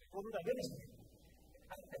to the ministry.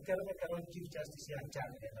 I can't give justice and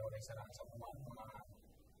child and all this around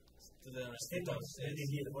to the state of the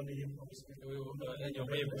year, only in your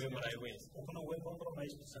way, open a way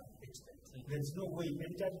compromise to some extent. There's no way,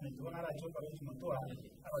 any judgment, one other job of Montoa,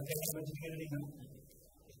 our technical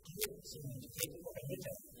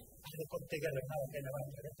and put together now and about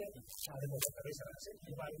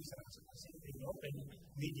open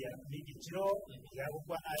media, Zero,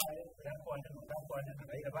 Yaguana,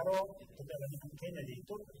 Kenya,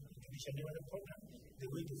 judicial development program, the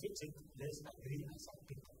way to fix it, there's agree on some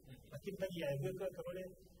people. But in the year, we got a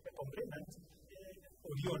complainant,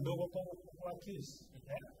 or you know what accused,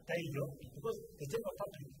 because the general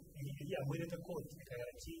public, we did a court,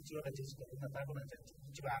 geologists,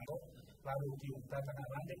 Chibango, Baruti, Tata,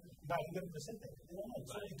 by represented.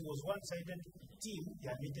 So it was one-sided team, the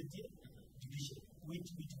admitted judicial, which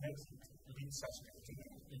makes it a bit suspect.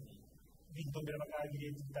 We don't have a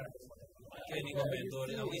any comment or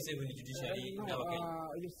we say when the judiciary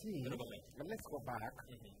you see, let's go back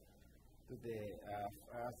to the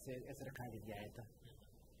candidate.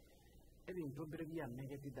 Even to be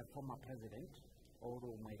negative the former president or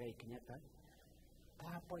Maigai Kenyatta,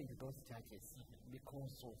 point those charges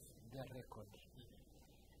because of their record.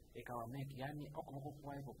 Ikawa make yani okuko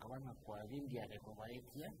kwa kawana kwa India kwa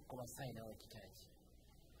Etaya kwa sign our charge.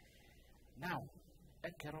 Now, I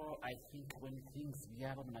think when things we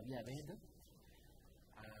are going to be ahead,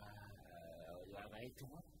 you are right to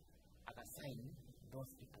assign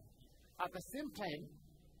those people. At the same time,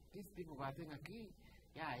 these people are saying, okay,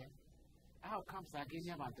 how comes again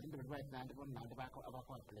you want to do right now and the back of our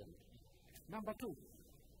plan? Number 2,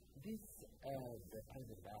 this the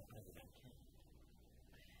president, our president.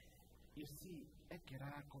 You see, that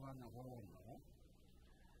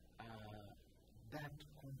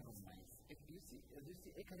compromise. You see,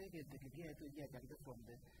 from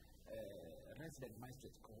the resident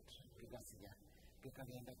magistrate court, to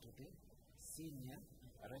the senior,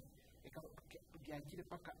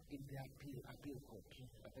 in the appeal court.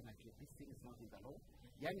 But then this thing is not in the law.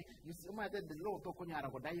 You see, the law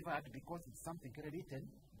will divert because it's something written,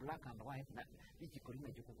 black and white, which you could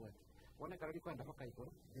imagine. When I can it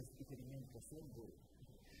remains the same way.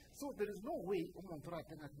 So there is no way we are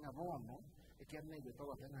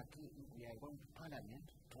going to Parliament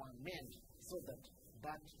to amend so that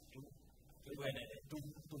to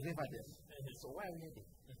favor them. So why are we heading?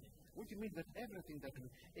 Which means that everything that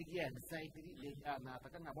again society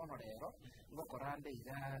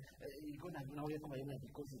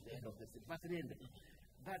because it's the end of the city. But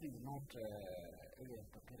that is not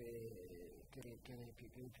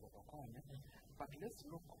but let's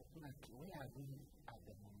look at where are we at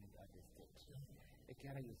the moment at the state.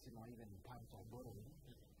 You see now even in terms of borrowing,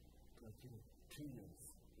 trillions.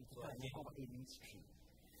 It's in history.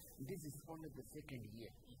 This is only the second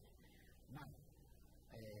year. Now,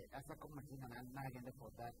 as a committee, and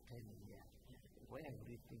for that 10 years, where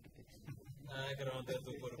do you think it is? I can't tell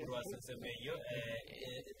you for process of mayo.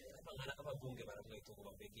 I'm going to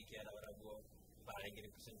go buying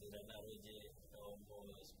represented an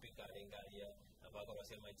speaker in Galia about our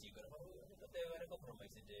semi chicken. They were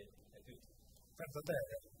compromised. That's a bad.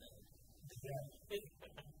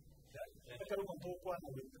 I don't want to go on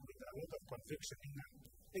with a lot of conviction in that.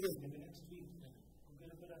 Because in the next week, we're going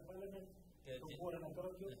to go to Parliament, report on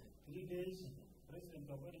Tokyo, 3 days, President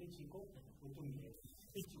of Chico, for 2 years.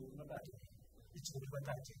 It's not that. It's not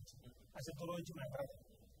that. As a Toro, my brother.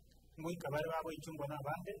 We cover our Chungona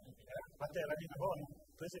Bande, but they're running a bone.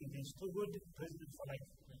 President is too good, President for life.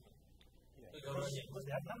 Because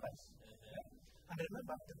they have numbers. And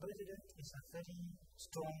remember, the president is a very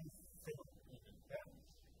strong figure.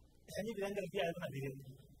 And if you end up here,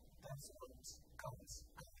 that's what counts.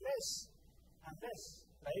 Unless,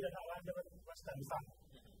 later now, I never was done fun.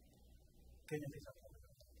 Kenya is a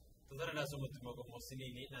Tudara na sumu tumogo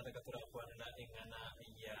mosinini na takatura kwa na ingana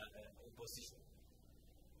ya opposition.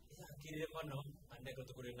 Kiri mano ande ko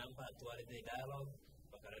tukuri namba tuare de dialogue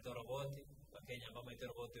bakare to roboti bakenya mama ito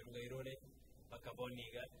roboti rugairole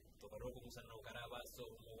bakaboniga tokarogo musana ukaraba so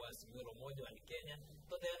muwasi miro moja wa Kenya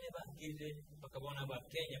tote ane bakire bakabona ba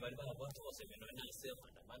Kenya bali ba watu wasemeno na sema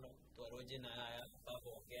maandamano tuaroje na babo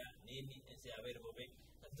ongea nini ese abere bobe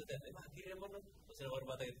tote ane bakire mano usina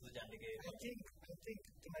warbata itu jandike I think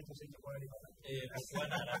tunacho sisi kwa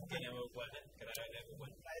bwana na Kenya bwana karara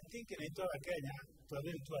bwana I think in Kenya, to a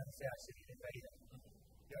very true and fair city.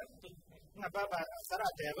 Baba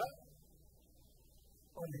Sarateva,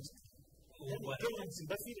 honest. Kenyans in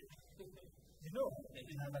Brazil, in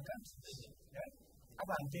other countries.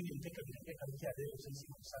 About taking take a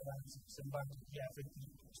servants,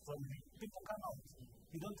 strongly. People come out.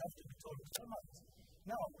 You don't have to be told to come out.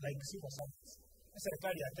 Now, like civil servants. As I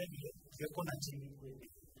tell you, you're going to achieve it.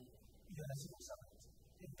 You're a civil servant.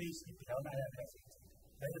 It pays the down. I have it.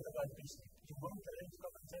 That is about business. You want to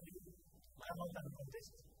come and tell you, come out and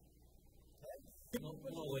contest.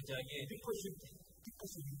 People should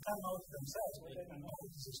come out themselves.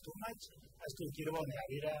 This is too much. As to Kiribon,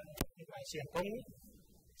 I see a pony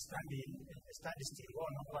standing still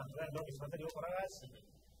on one log is what they offer us.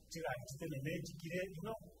 Still a major,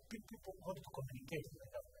 people want to communicate with the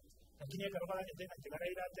government. And Kenya Karabana is then a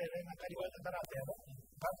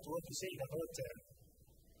back to what you say about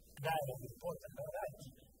dialogue report and all that.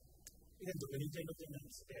 Even the religion of the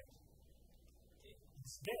is dead.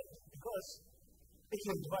 It's dead because if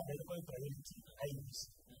you want to go priority, IBC.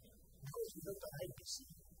 Because without an IBC,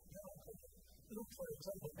 look for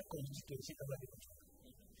example, the constituency of agriculture.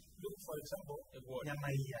 Look for example,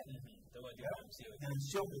 Yamaya. And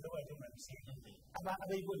show me the way to see. About a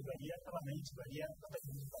very good idea, about an each idea, about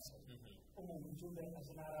a new person. Children as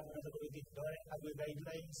an Arab, I will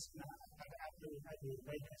guidelines, I will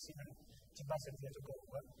guidance in a capacity to go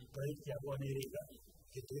over, break the one area,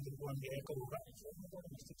 get to the one year over,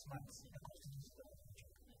 6 months.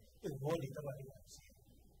 What is the body?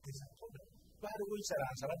 This is a problem. But we shall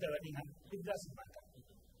answer the wedding, it doesn't matter.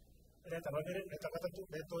 Let a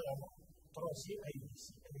Prosi,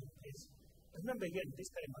 remember again, this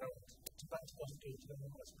time around, to batch constitution of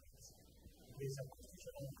hospitals. There is a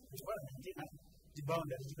constitutional requirement, the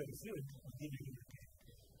boundaries to be fluid within the UK.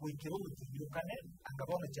 We kill the new canal and the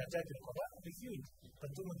one that you refused,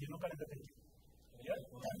 but two of the local time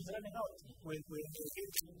is running out. We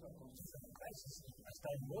get into a constitutional crisis as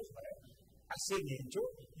time goes by. I say,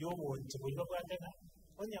 you want to go over there.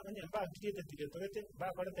 When you're back to get the toilet,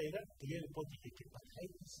 back on the data, to get a body, but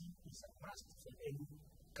IPC is a must for any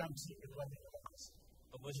country and what they have.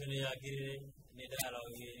 Opportunity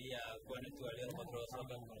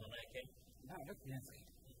now, let me answer it.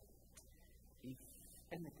 If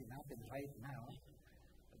anything happens right now,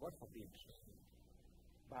 God forbid,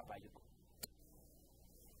 Baba Yuko.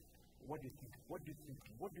 What do you think? What do you think?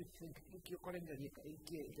 What do you think? You're calling the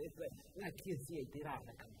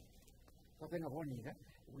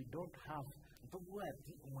we don't have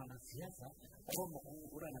mwanasiasa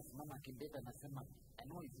ura anasimama kideta anasema I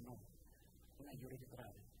know it's no. Unajuriki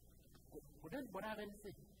brave. Kudani bora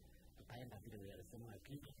vense. Tutaenda vile vile anasema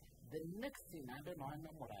lakini the next thing I don't know I'm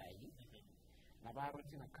morai. Na baro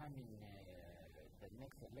tina coming the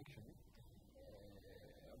next election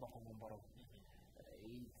Bakomomboro.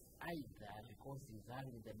 It's either because he's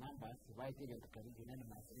having the numbers why didn't Karibu nene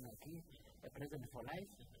masina ki a president for life.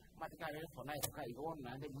 For life, you go on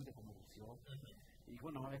and then you go on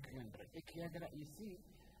you see,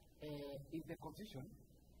 in the constitution,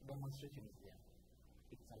 demonstration is there.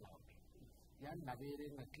 It's allowed. Yan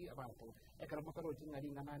Navere Naki about Economical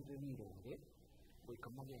we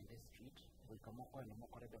come over in the street, we come over and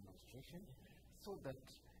more demonstration, so that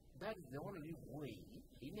is the only way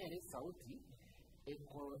in any Saudi, a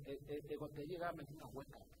government can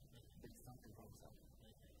wake up. There's something wrong somewhere.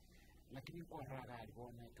 Lakini kwa raga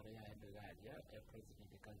alivyoona Etaya ya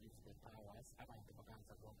president can use the powers abantu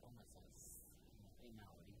bakaanza kuomba sasa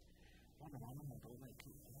inauli wana mmoja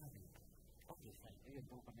okay fine hiyo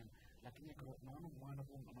ndio kwa lakini naona mmoja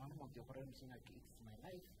kwa msingi it's my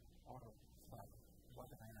life or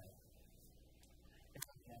what am I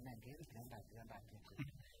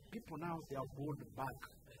people now they are pulled back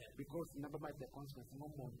because never mind the consequence no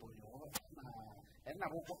more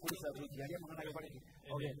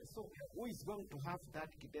okay, so who is going to have that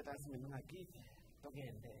again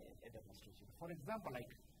a demonstration? For example,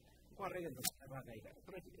 like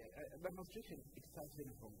demonstration it starts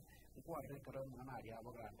from it was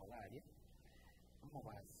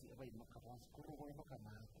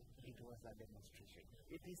a demonstration.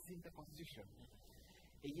 It is in the constitution.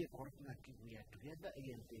 We are together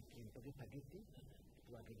again taking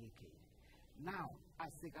now,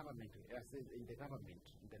 as the government, in the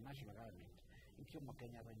national government,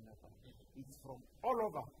 it's from all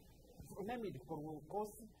over. Name it for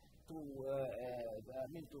coast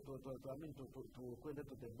to kwenda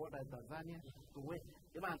to the border of Tanzania to wait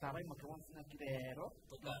ima tabai mkawansi kirero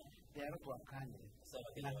to akanye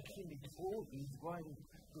lakini who is going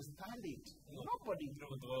to stand it? Nobody.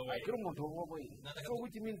 So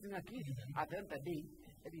which means at the end of the day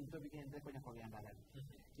it is to begin to kwenye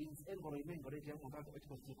is environment ya mtaka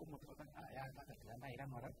kuchukua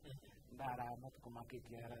ndara not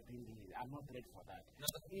market ya ratindi. I'm not ready for that.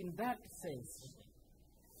 In that sense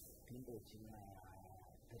there is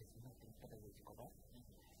nothing for the cover.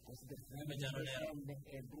 Because there is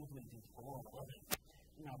improvement in cover.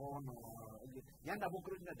 Yanda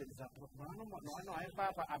bukurina there is a no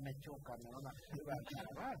hapa amechoka naona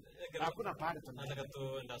hakuna pale tunataka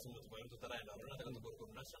tu ndasumu tutaraenda tunataka tu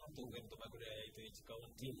national to win to magure ito each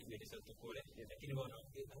county ili sasa tukule lakini bwana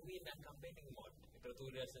wina campaigning mode kwa tu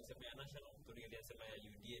ile sema ya national tu ile sema ya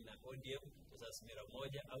UDA na ODM sasa simira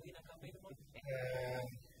moja au ina campaign mode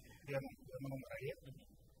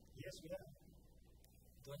yes we are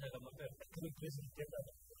tuacha kama pepe president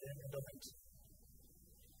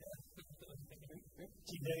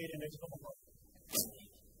Chida ile ndio kama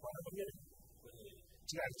wanakwambia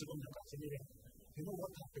chira hicho ndio kasiri you know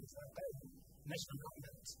what happens at national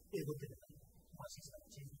government ego tena masisa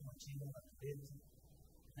chini na president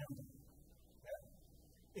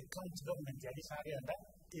a county government ya isari anda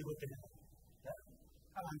ego tena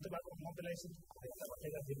abantu ba mobilize kwa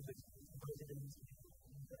president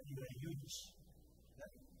you are huge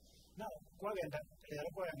now kwagenda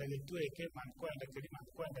letueke man kwenda kilima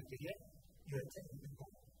kwenda kile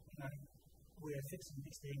we are fixing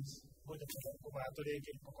these things but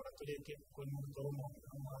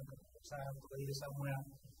somewhere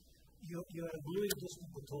you are gluing those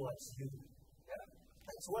people towards you.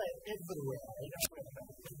 That's why everywhere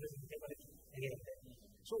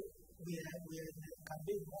so we are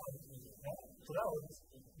campaign more throughout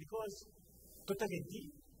because totally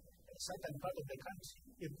a certain part of the country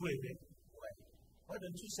why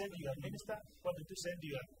don't you send your minister, why don't you send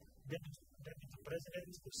your deputy president,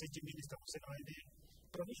 the city minister,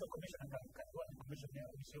 provincial commissioner, commissioner,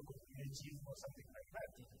 chief or something like that.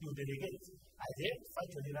 You delegate. I then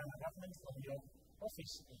factually run a government from your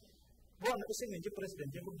office. One of the things the president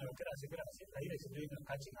is doing a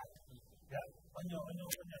catching up. Yeah, on your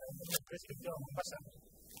president, Mombasa.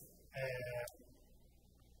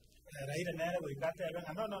 We got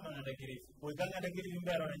no. We can't give him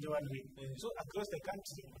better on Joanne. So across the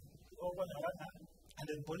country, over and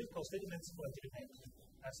the political statements were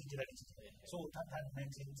as so that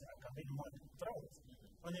makes it a campaign more proud.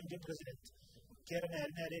 On the president, Karen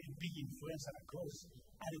had a big influence across,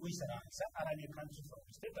 and we are a country from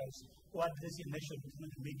the state house who address the nation through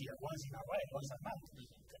the media once in a while, once a month.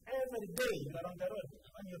 Every day around the road,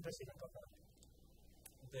 on your president.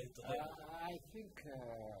 I think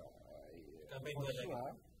for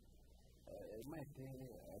sure, it might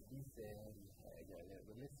this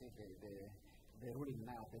let's say the ruling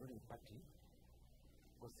now, the ruling party,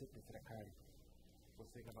 was set the Serikali, was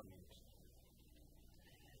the government.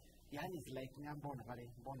 Yani is like born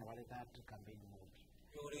vale that campaign mode.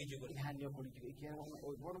 Yani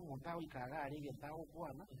one montawi kagari getao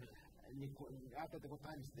kuana, after the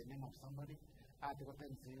time is the name of somebody. After the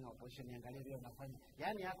time saying opposition yangalia wanafanya.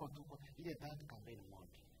 Yani yako tuko ile that campaign mode.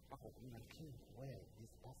 Pako kuna king where this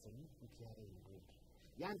person is carrying good.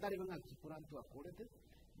 Yani tari kuna kipurantu akulete.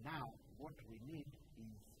 Now, what we need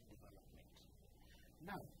is development.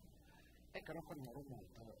 Now, for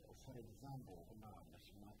example,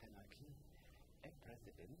 a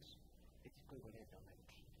president, it's going to government.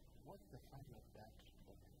 What's the fun of that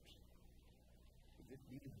government? Is it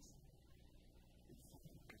buildings? It's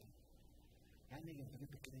something clean.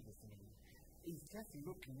 It's just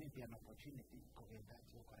looking maybe an opportunity to get that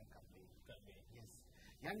your campaign. Yes.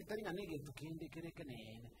 Yani tari na nige tukinde kene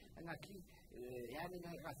ngaki yani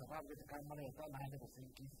nga sababu kwa kamera ya sana hadi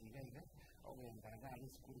kusinki siga au ngaraga ali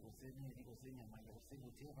school kusenya manja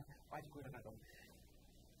kusenya teva wachi kwenda na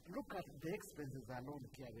look at the expenses alone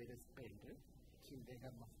kia vile spend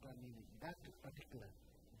kindega mafuta nini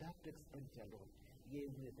that expense alone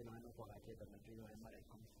yeye tena kwa katika material ya mara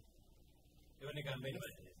ikomi Ione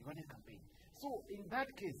campaign so in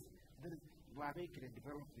that case there is wabekire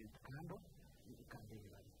development kando campaign.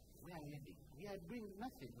 We are ending. We are doing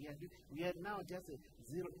nothing. We are now just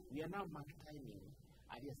zero. We are now mark timing.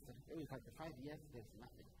 We have 5 years. There's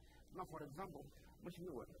nothing. Now, for example,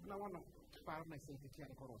 now one of parliament says it's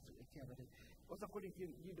also according to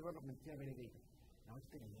new development. Now it's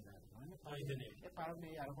telling me that.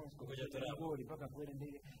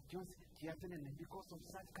 Because of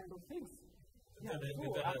such kind of things.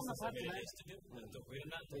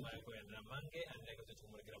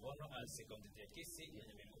 ase kontete kisi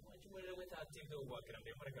yanyamira mwachumulira weta active obwakira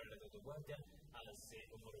mbere kana to bwatya ase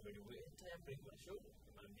omurubiri we Etaya breakfast show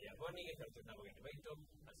mambia boni ke kartu na bwende baito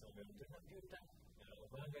ase omurubiri na computer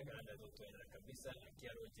obanga kana to twera kabisa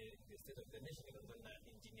akiaroje the state of the nation kana na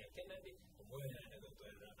engineer Kennedy omoyo na to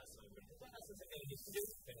twera ase omurubiri ase sekali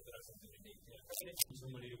kana to ase omurubiri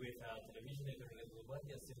omurubiri weta television na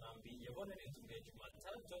bwatya ase mambia boni ne tumbe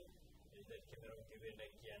Jumatatu that camera kibenda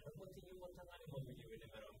kiana continue motangani mo video ile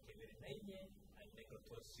mara kibenda na yenye andiko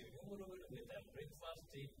tosio yumuro weta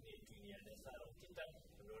breakfast ni dunia na sala kita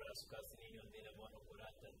ndora sukasi ni ndina mwana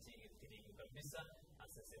kurata tingi tiringi kabisa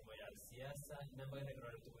asasema ya siasa na mbele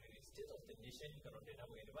kwa mtu mwingine state of the nation kana ndina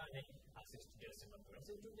mwingine bane assist to sema kwa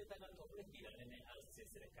sababu tunje taka kwa kila nene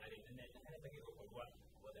assist serikali nene hata kiko kwa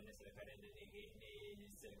wala serikali ni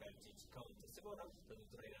serikali teach county sibona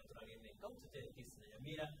tunaina ni county teach na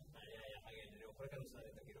yamira agendere okoreka usare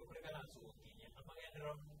takiro okoreka naso kinya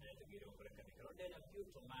amagendero takiro okoreka nikronde na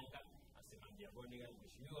pyuto manga asemambia boniga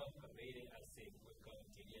mheshimiwa kabeire ase kwa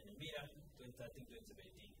county ya Nyamira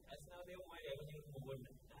 2013-2017 as now they want to move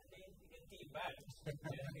ane ngeti bad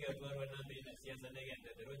ndio tuaro na ndio siasa negende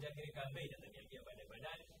roja kile kabeire na niambia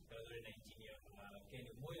baadaye kwa na engineer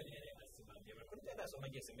Kenya moyo ni asemambia kwa soma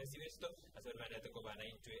SMS westo asemambia toko bana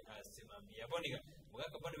intwe asemambia boniga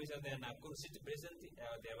mugaka bwana bisa na Nakuru city president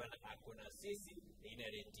they bana akona sisi ina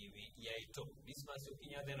TV ya ito this month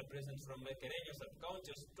ukinya the president from Kerenyo sub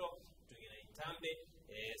county store to Itambe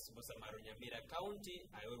Sibosa Nyamira county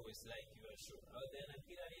I always like your show out there na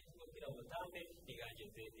kila Mutambe iganje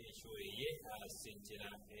the show ye asenjera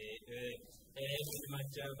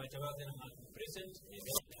macha na president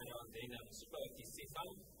na wandina msupa kisifa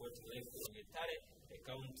kwa tulefu ngitare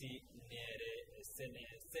county nere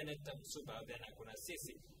senator msupa na kuna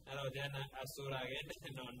sisi na wandana asura agenda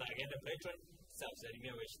na wandagenda patron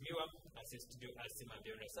sababu mheshimiwa studio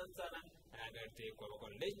asimambia sana agate kwa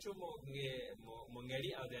lecho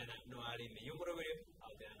mongeli adana no ali miyumurobere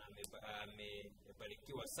adana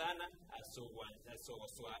amebarikiwa sana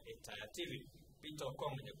aswa Etaya TV pito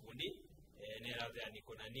kwa mnyekundi nera adana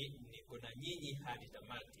kuna nyinyi hadi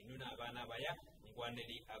tamati nuna abana baya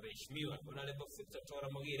ngwaneli abeshimiwa unalebo futa tora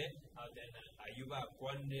mogire adana ayuba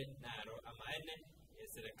kwande naro amaene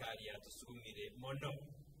serikali yatusumire mono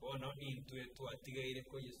bono intwe twatigaire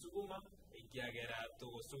ko yesuguma ikiagera to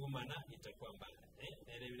sugumana itakwamba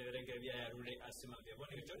nere bilerenge bya yarule asima bya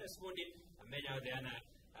bono bitone skundi amenya adana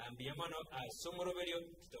ambia mono asomoroberio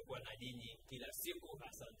tutakuwa na nyinyi kila siku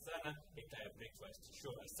asante sana Etaya breakfast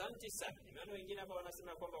show asante sana nimeona wengine hapa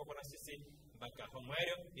wanasema kwamba wako na sisi mpaka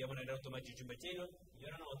homwero pia wanaenda kutomaji jumbe teno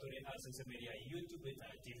yona na watu wa sensemeria YouTube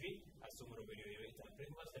Etaya TV asomoroberio Etaya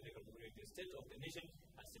breakfast katika the state of the nation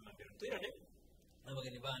asema bya tuirane na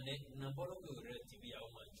bageni bane na bolo ko TV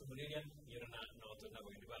au manchubulia yona na watu na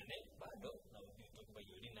bageni bane bado na watu kwa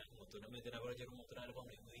yolina moto na medera baraje moto na kwa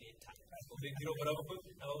mwili taka kwa bigiro bora kwa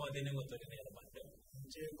na wadene moto ni ya bado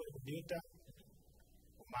je kwa dita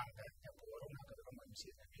umanga ya bora na kwa mamsi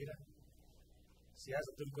na bila siasa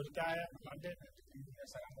tulikotaaya mande na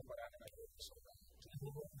salamu bora na kusoma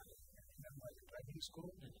na driving school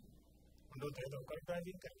ndo tendo kwa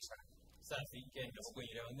driving kabisa safi kenda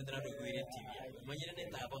kugira ngindana ndo kuire TV manyene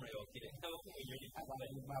ne tabo no yokire tabo kunyoni abana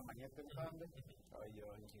mama yetu pande oyo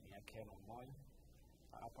engineer Keno moyo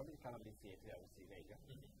apali kana bisiete ya usiga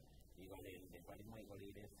igole de pali mo igole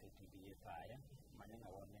ile CTV Etaya manyana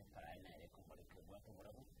wone Etaya na ile kumbali kwa watu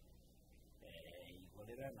barabu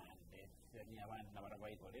igole na nde ni abana na barabu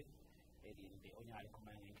igole elinde onyali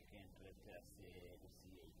kumanya nkikento ese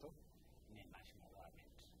usiyeito ne national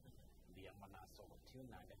government ndiye manaso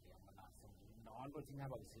tuna ndio manaso na wando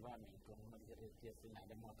tinyaba bisibana ito mumagere tiese na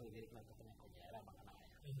ndio moto ile kana kufanya konyara bangana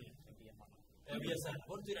ndiye manaso biasa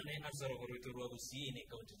portira ne azaro korotoro busini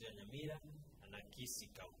county ya Nyamira na Kisi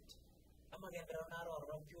county ama gendera naro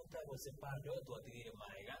rompyuta go sepado to atigire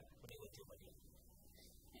maiga kuni gotio mali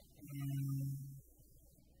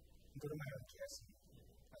ndio maana kiasi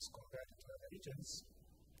as compared to other regions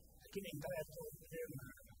lakini ingawa tu na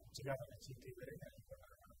chigara na chiti bere na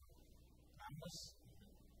ambas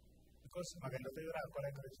because maganda to yura kwa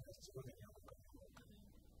kwa chiko ni yangu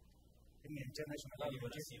ni international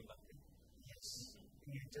level simba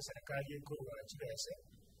ni serikali ko wa chirese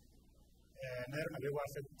na na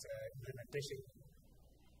affect implementation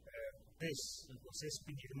base process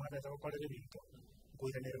pidi mada ta kwa le vinto ko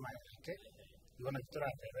ina nerma yake yona kitora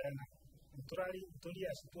tena naturali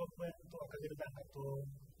tolia situa kwa to akagenda to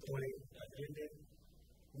pole agende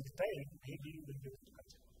detail maybe will be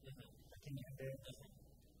lakini ende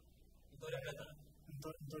Tora kata You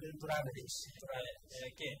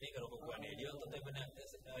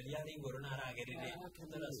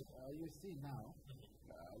see now,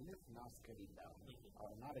 let's now scale it down, or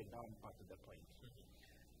narrow it down part to the point.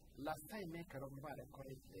 Last time, I correct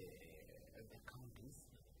the counties.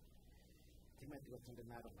 Timothy was in the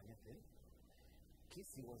narrow manette.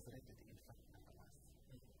 Kisi was rated, in fact, number last.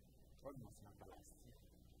 Almost number last.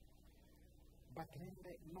 But then,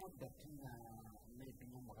 not that maybe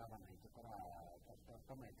no more than I took the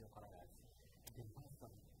master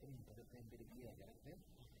into the temple here,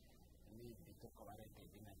 maybe talk about it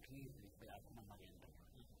in a case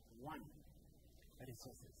one,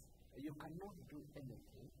 resources. You cannot do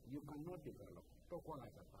anything, you cannot develop.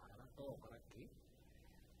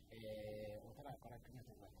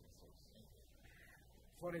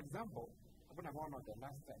 For example, one of the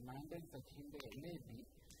last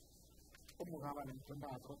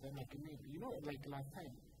maybe you know, like last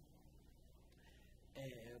time,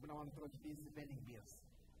 when I want to throw these spending bills,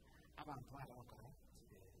 about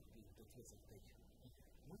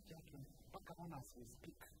as we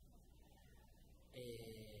speak,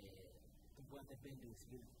 what the buildings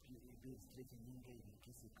build straight in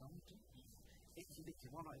Kisi County. Actually, you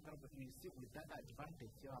see with that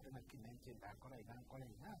advantage, you have a connection that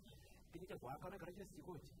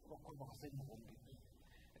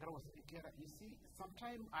you see,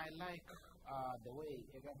 sometimes I like the way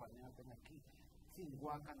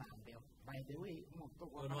by the way, you know,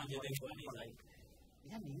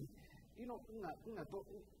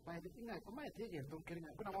 by the thing I might take it, don't carry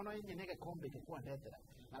I want to make a combat and one letter.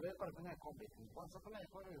 I will call a combat. Once I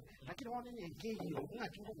can only engage you,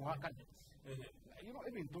 not to work at it. You know,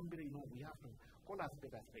 even don't really know we have to call us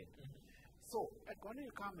better spade. So, when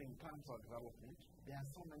you come in terms of development, there are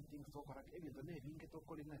so many things to correct. Even the name get to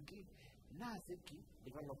calling a key, Nasiki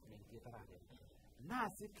development.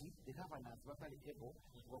 Nasiki, the governance, what are able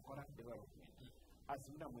to correct development. As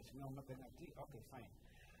soon as we know nothing, okay, fine.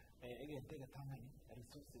 Again, take a time and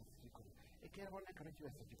resources. A care one I correct you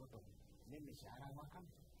as a difficult name is Shara Wakam.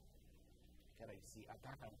 Can I see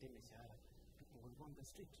attack and tell Shara? People will go on the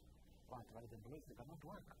street. But rather than boys, they cannot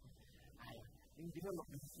work. In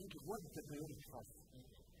development, think what is the priority first.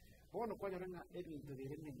 One of what you're into the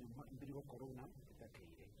remaining in Corona,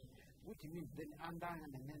 which means then under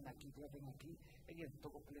and then I keep letting a key again to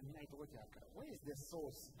open the night. Where is the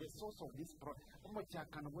source? The source of this problem? How much I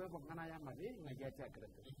can wear from Ganayama, from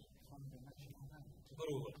the national bank.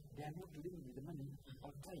 They are not living with the money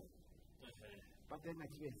on time. But then I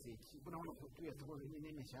can say, when I want to put 2 years ago, in the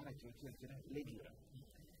name of Shara, lady.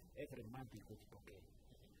 Every month you go to okay.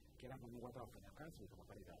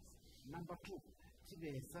 Number 2,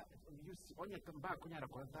 you only come back when you're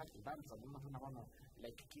contact dance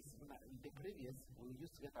like kids. The previous, we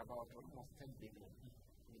used to get about almost 10 billion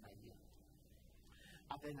in a year.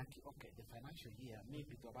 And then, okay, the financial year,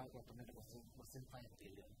 maybe to about was 5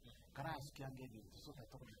 billion. Crash can get you so that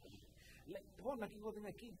like one like you go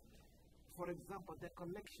to key. For example, the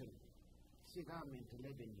collection, government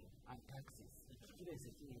revenue and taxes.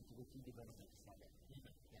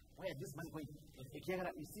 Where this money going? You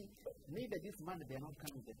see, maybe this money they are not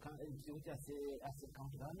coming. They come in future, say, as a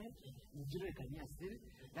county government, in Nigeria, Kenya still.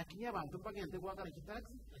 Like here, I'm talking about the water tax.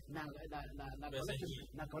 Now,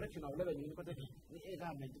 correction of revenue.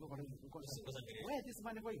 Where this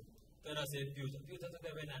money going? Pero se piuta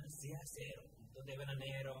deve na siasero, deve na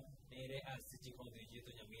nere asiji konduji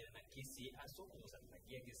to nyamira na kisi asuku sana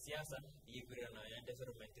kiasi siasa ibira na ya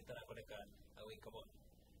development tara koleka awe kabon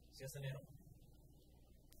siasa nero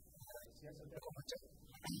siasa ndio kama cha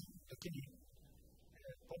lakini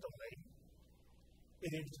bottom line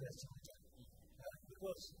it is just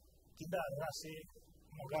because kida rasi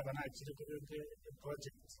mogaba na chiri ko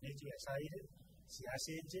project ne ji side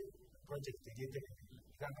siasa je project je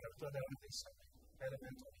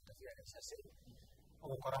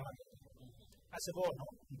As a bono,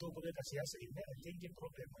 do poder siasa ini, I think the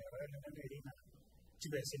problem is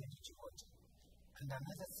and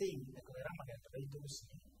another thing, the Kurama and the Raidus,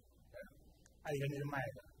 I don't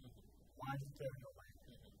mind. One turn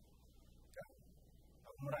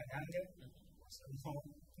of Muraganga,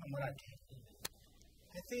 Muraki.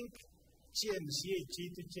 I think GMCH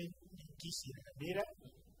to Kisi and Bira,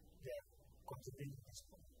 they're contributing this.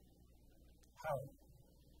 How?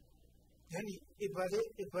 Yani ibale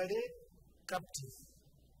captive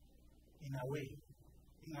in a way.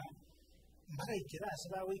 Mbara ikira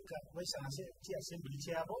asaba wika waisa nase ti assembly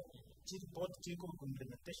chabo ti report ti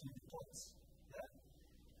implementation reports.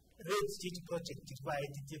 Rates ti project ti by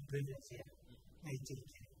ti previous year. Na iti.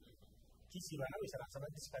 Kisi bana waisa asaba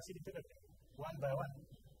discuss it one by one.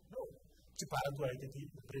 No. Ti para to iti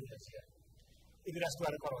the previous year.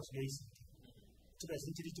 ibirastwara koros geisi tiba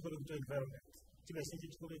sinchiri chikolo to environment tiba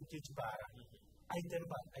sinchiri chikolo chichipara item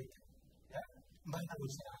by item ya mbana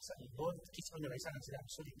gusasa both kisonyo raisana sira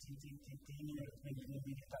absolute tini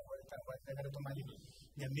ni tawa kada to mali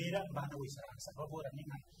nyamira mbana gusasa babora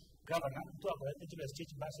ninga governor to akora tiba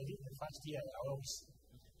state basically the first year always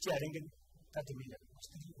charing 30 million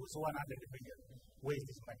was 100 million where is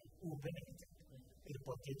this money who benefited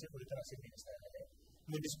report yetu kwa trust minister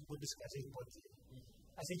we discuss report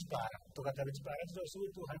asiji para tukatabe para so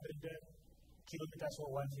 200 kilometers or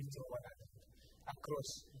 150 or 100 across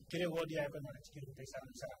kile wodi ya kwa chikiro pesa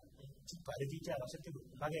sana chipare ticha wasati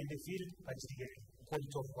baga in the field pachitigere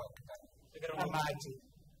quality of work amaji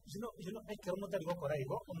you know ekero mutari gukora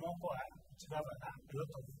igo omoko a chigaba a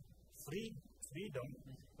lot of freedom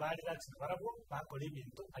bari that's barabo bakora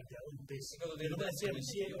ibintu ajya on base rero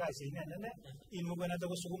bashye gashinya nene imugana to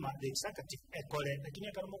gusuguma the executive ekore lakini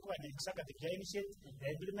akarumo kuba the executive ya initiate the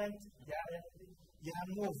implement ya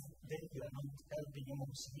move then you are not helping your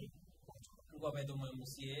musi kwa bedo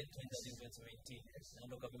musi 2020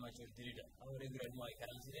 ndo kwa majority leader au regular ni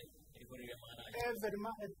waikanzire ilikuwa maana every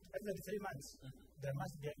 3 months there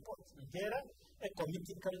must be a report there a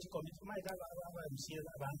committee courage committee mai da ba musi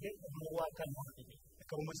banke mu waka no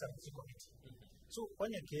kama service committee so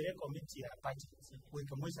kwenye kile committee ya budget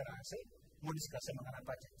weka mweza rase mwezi kasema kana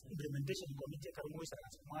budget implementation committee kama mweza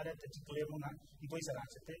rase mwale tatikle muna mweza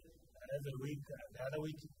rase te every week the other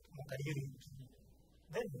week mukariri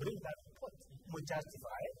then bring that report mu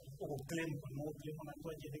justify or claim on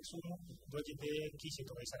toje dexumo toje de kishi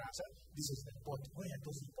to mweza rase this is the report where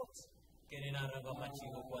those reports kene na ranga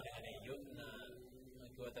machingo kwa hiyo na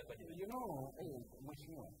kiwata kwa you know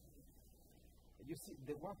mheshimiwa. You see,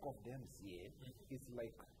 the work of the MCA is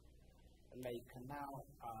like now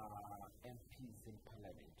MPs in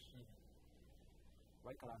Parliament.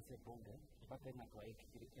 Why can't I say bonge? But then I go a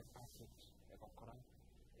budget, a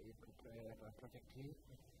project here,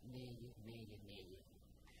 nay.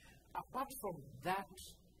 Apart from that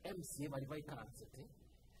MCA, why can't I say?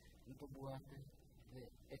 You to work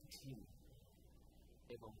a team.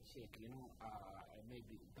 Check,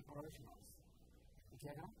 maybe the professionals.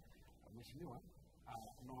 Mheshimiwa,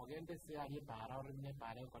 no gende se ali para or ne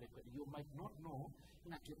para you might not know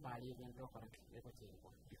na ke pare gendo correctly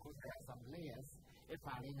because there are some layers e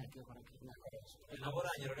pare na ke correctly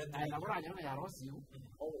elaboranya ya rosi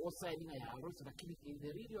o signing ya rosi lakini in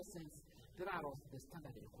the real sense there are the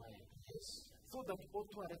standard required so that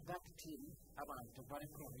auto that team about to very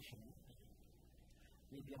professional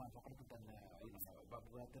maybe I'm talking to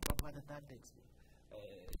babu that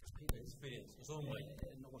experience so much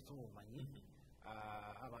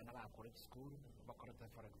abana bakora school bakora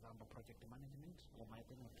for example project management or my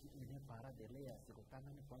thing ne para de layers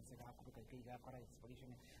gutanga ni konse ga kuruka ke ga para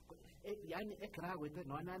exploration yani ekra wete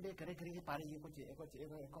no nande kare para yiko che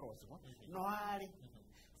koroso no ari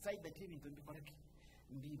side the team into para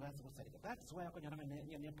ndi bazo kusarika that's why akonyana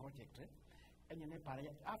ne project and you para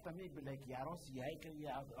after maybe like yaros ya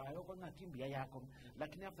ayoko na team ya yako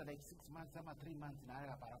lakini after like 6 months or 3 months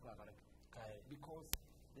na para because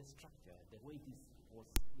the structure the way this was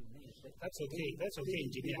made that's okay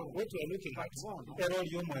engineer what we are looking at error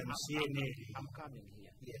you man CNA I'm coming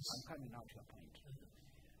here yes I'm coming out to a point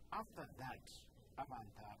after that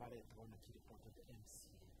abanta bare to na report to the MC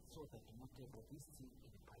so that whatever this thing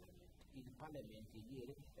in parliament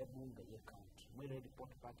here a bunga ye count we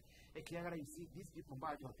report back ekiagara you see these people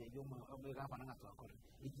bajo te yoma omega banana to akora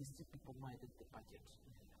it is still people minded the budget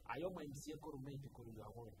ayoma MC ko rumete ko you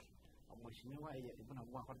are work mheshimiwa ibuna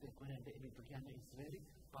mwaka kwa kwenda ibitokana is very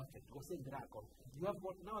perfect because you have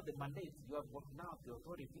got now the mandate you have got now the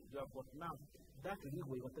authority you have got now that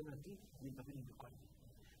leeway whatever it is in the economy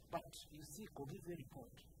but you see ko give a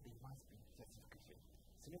report there must be justification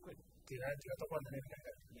sio kweli kila tutakuwa na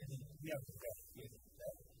nini yes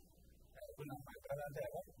kuna makala ndio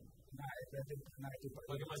na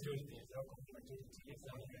kwa majority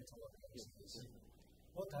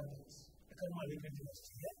what happens kama you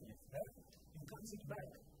can sit back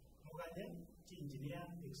muganye engineer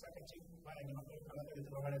executive para que no pueda hablar de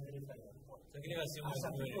trabajar en el report lakini wasio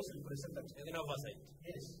oversight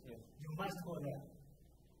yes you must go there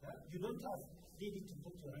you don't have need to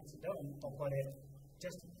put your hands down for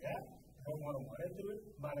just more through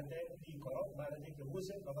barate di koro barate ke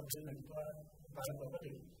use baba tena kwa para kwa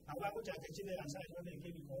kweli hapo cha chini anasa ile ke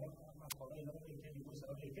di koro ma koro ile ke di use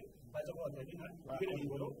ile ke baada kwa tena vile ni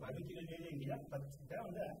boro baada kile ile ingia but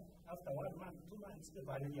down there after 1 month 2 months the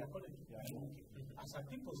value ya college ya as a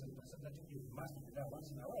people's representative, you must be there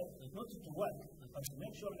once in a while, not to work, but to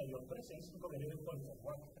make sure that your presence is not a point of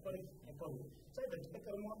work. So that the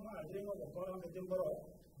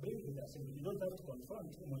bring to the assembly. You don't have to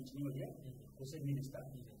confront who say minister.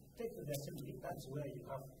 Take to the assembly, that's where you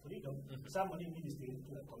have freedom. Somebody minister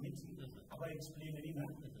to a committee, about explaining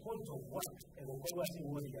point of work, and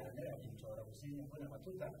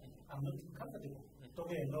I'm not comfortable.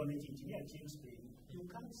 You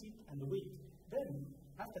can't sit and wait. Then,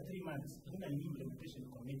 after 3 months, when a new implementation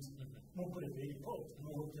committee, more report,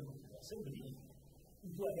 more to the assembly,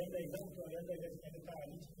 into a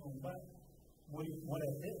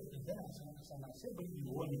some assembly,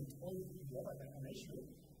 you want it, or you have an issue,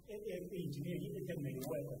 engineer, you can make it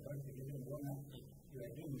work, but you are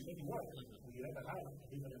doing the work. We have a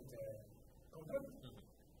different contract.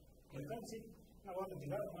 You can't see, I want to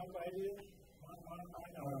develop my idea.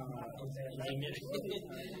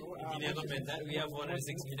 We have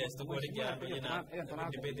 106 minutes to go again. We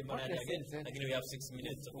have 6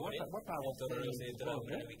 minutes to go.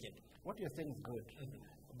 What you're saying is good,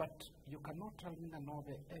 but you cannot tell me a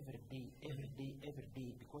novel every day,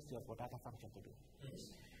 because you have got other functions to do.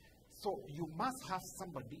 So you must have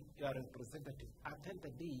somebody, your representative, attend the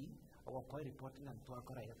day or reporting and to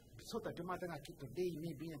correct. So that you might keep today,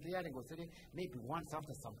 maybe maybe once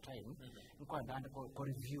after some time, you can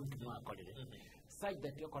review such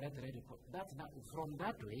that you correct the report. That's not from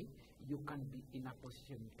that way you can be in a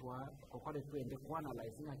position to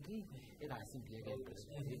analyzing a key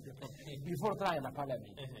before trial of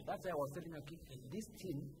parliament. That's why I was telling a key this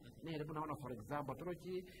team, for example,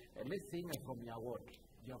 let's say from your ward.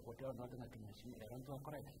 You have put out nothing at the machine.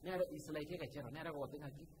 Correct. It's like a channel. Never was in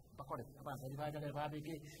a key.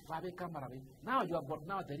 Now you have got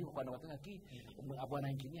now the river key upon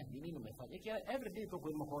engineer. You need to make every day to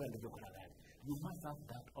go more and you must have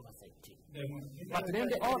that oversight team. But then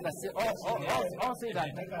they all say that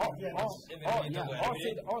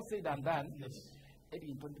all said and done, it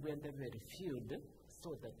is going to be very few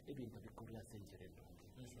so that it is the Korea century.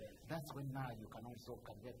 That's when now you can also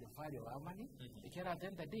get the value of our money. Because at the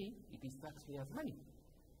end of the day, it is taxpayers' money.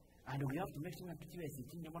 And we have to make sure that you are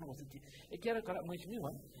sitting in one of the city. A character much new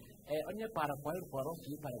one, on your part of oil for us,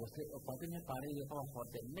 you for the next.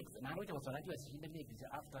 And I was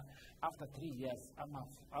after 3 years, I'm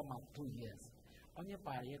 2 years. On your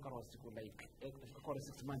part, you can also like 6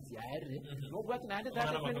 months. No, what I did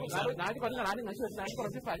that.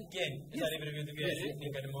 Again, you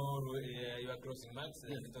are crossing months,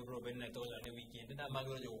 the Robin I told on the weekend, and I'm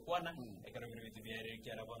going to Juana, a Carabin to be a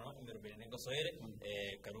Carabano, and the Robin Gosoere,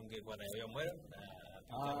 Karunge, what I am well.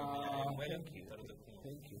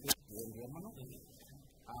 Thank you.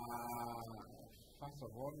 First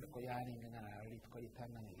of all, the Koyani and I read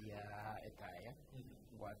Koyatan and Etaya,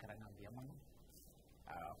 Guacarana Diamano.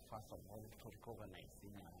 First of all, to recognize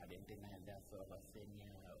in identity and that's of a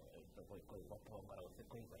senior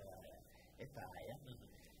Etaya.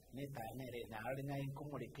 Neta, now in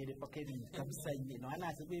communicated Pocketing Capsai, no, and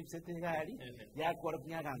as a bit setting Gary, Yaquar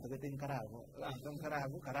Yagan to get in Caravo,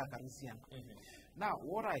 Caracasian. Now,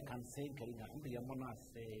 what I can say, Karina, the Amona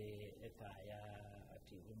say Etaya,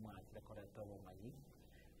 the correct of money,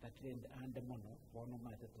 that and the mono, one of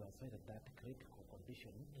my to assert that critical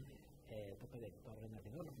condition. Development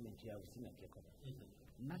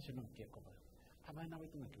national Jacoba. Have I now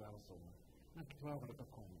written a 12 so? Not 12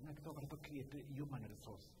 to create human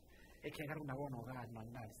resource. A Kagaruna one of God,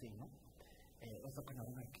 not saying no. Also, can I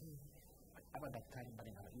key about that time, but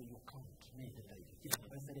you can't make it.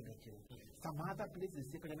 Some other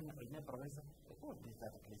places, secret professor. Oh, this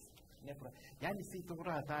other place. Never. Yanni see to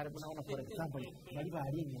for example,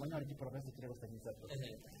 minority professor.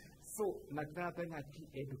 So, like that,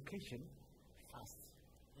 education fast.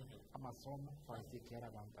 Amazon, fast, care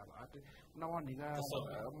about that. No one is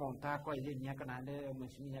Montaco, Yakanande,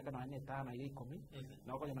 machine Yakanane, Tana, Yakomi.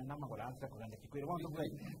 No one number will answer for the equal one to play.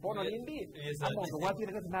 Bonner indeed. What you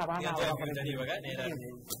get now?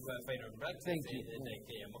 Thank you.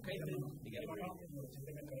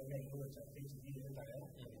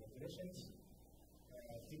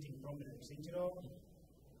 Teaching problems, keep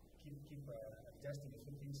adjusting a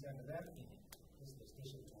few things under that. This is the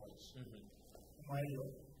station to watch. Mario,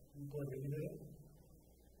 you go to the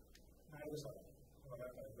I was up.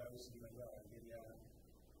 I was in the area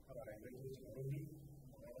of a language in Ruby,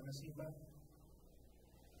 Simba,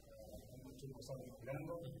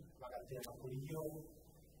 Grando, Bagatella Curillo,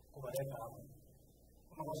 Covareta.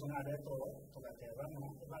 Una cosa nada de todo, toda tierra, no,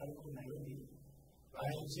 para el Nairobi. Va a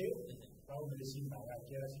decir, va a decir, va a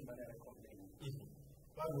quedar sin manera de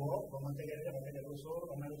Luego, vamos a tener el uso,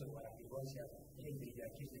 vamos a para que igual sea el día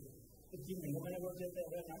aquí. ikindi ngomanya gotete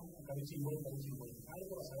bana kabicimbo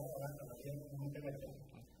ariko basaba abantu bagiye kumutegeka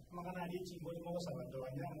magana ari kimbo mo basaba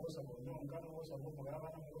ndwanya mo basaba nyonga mo basaba mugara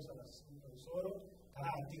bana mo basaba soro kala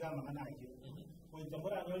atiga magana aje kuita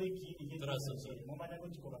mbora ngori ki mo manya ko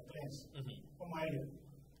chiko plans ko maile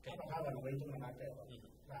kama kaba ngwaito na naka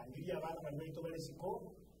ba ngiria bana ngwaito bale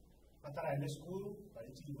siko patara ile school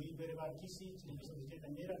bali chimbo ibere ba kisi chimbo soje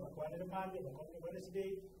tanyera bakwane mande bakwane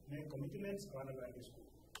Wednesday ne commitments bana ba school.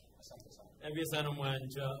 Ebisano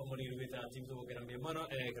mwanja omuliro bita timto bogera mbemono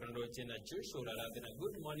grando chena chusho la na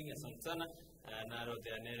good morning asante sana na rote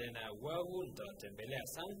anere na wagu nitatembelea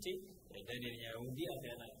asante Daniel Nyaudi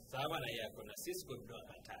ana saba na yako na Cisco ndo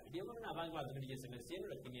akatali ndio maana bangi watu ndio SMS yenu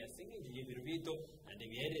lakini asinge nje viruvito ande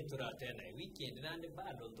biere tura tena weekend nande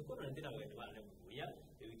bado tuko na ndina wewe bana ya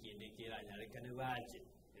weekend kila nyalekane baje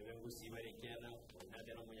ngusibarekera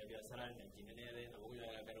natera munya biashara na kinenere na buya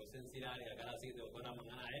yakaro sensirari yakara sisi ukona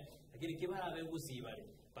mangana lakini kibara bengusibare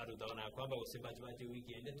bado utaona kwamba usibaji waje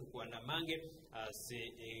weekend tukua na mange se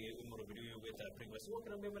umurubiri weta privacy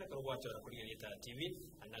wakira mbemera karo wacha na kulia Etaya TV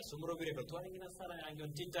na sumurubiri kwa twani ngina sara yango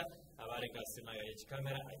ntita abare kasema ya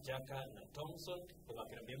kamera ajaka na Thompson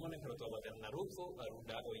wakira mbemona karo twabata na Rufo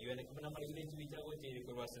aruda oyele kama na mali ile chago tiri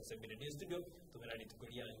kwa sensibility studio tumelani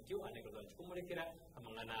tukulia nkyo aneko za kumulekera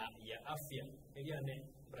amangana ya afya eliane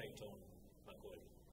Brighton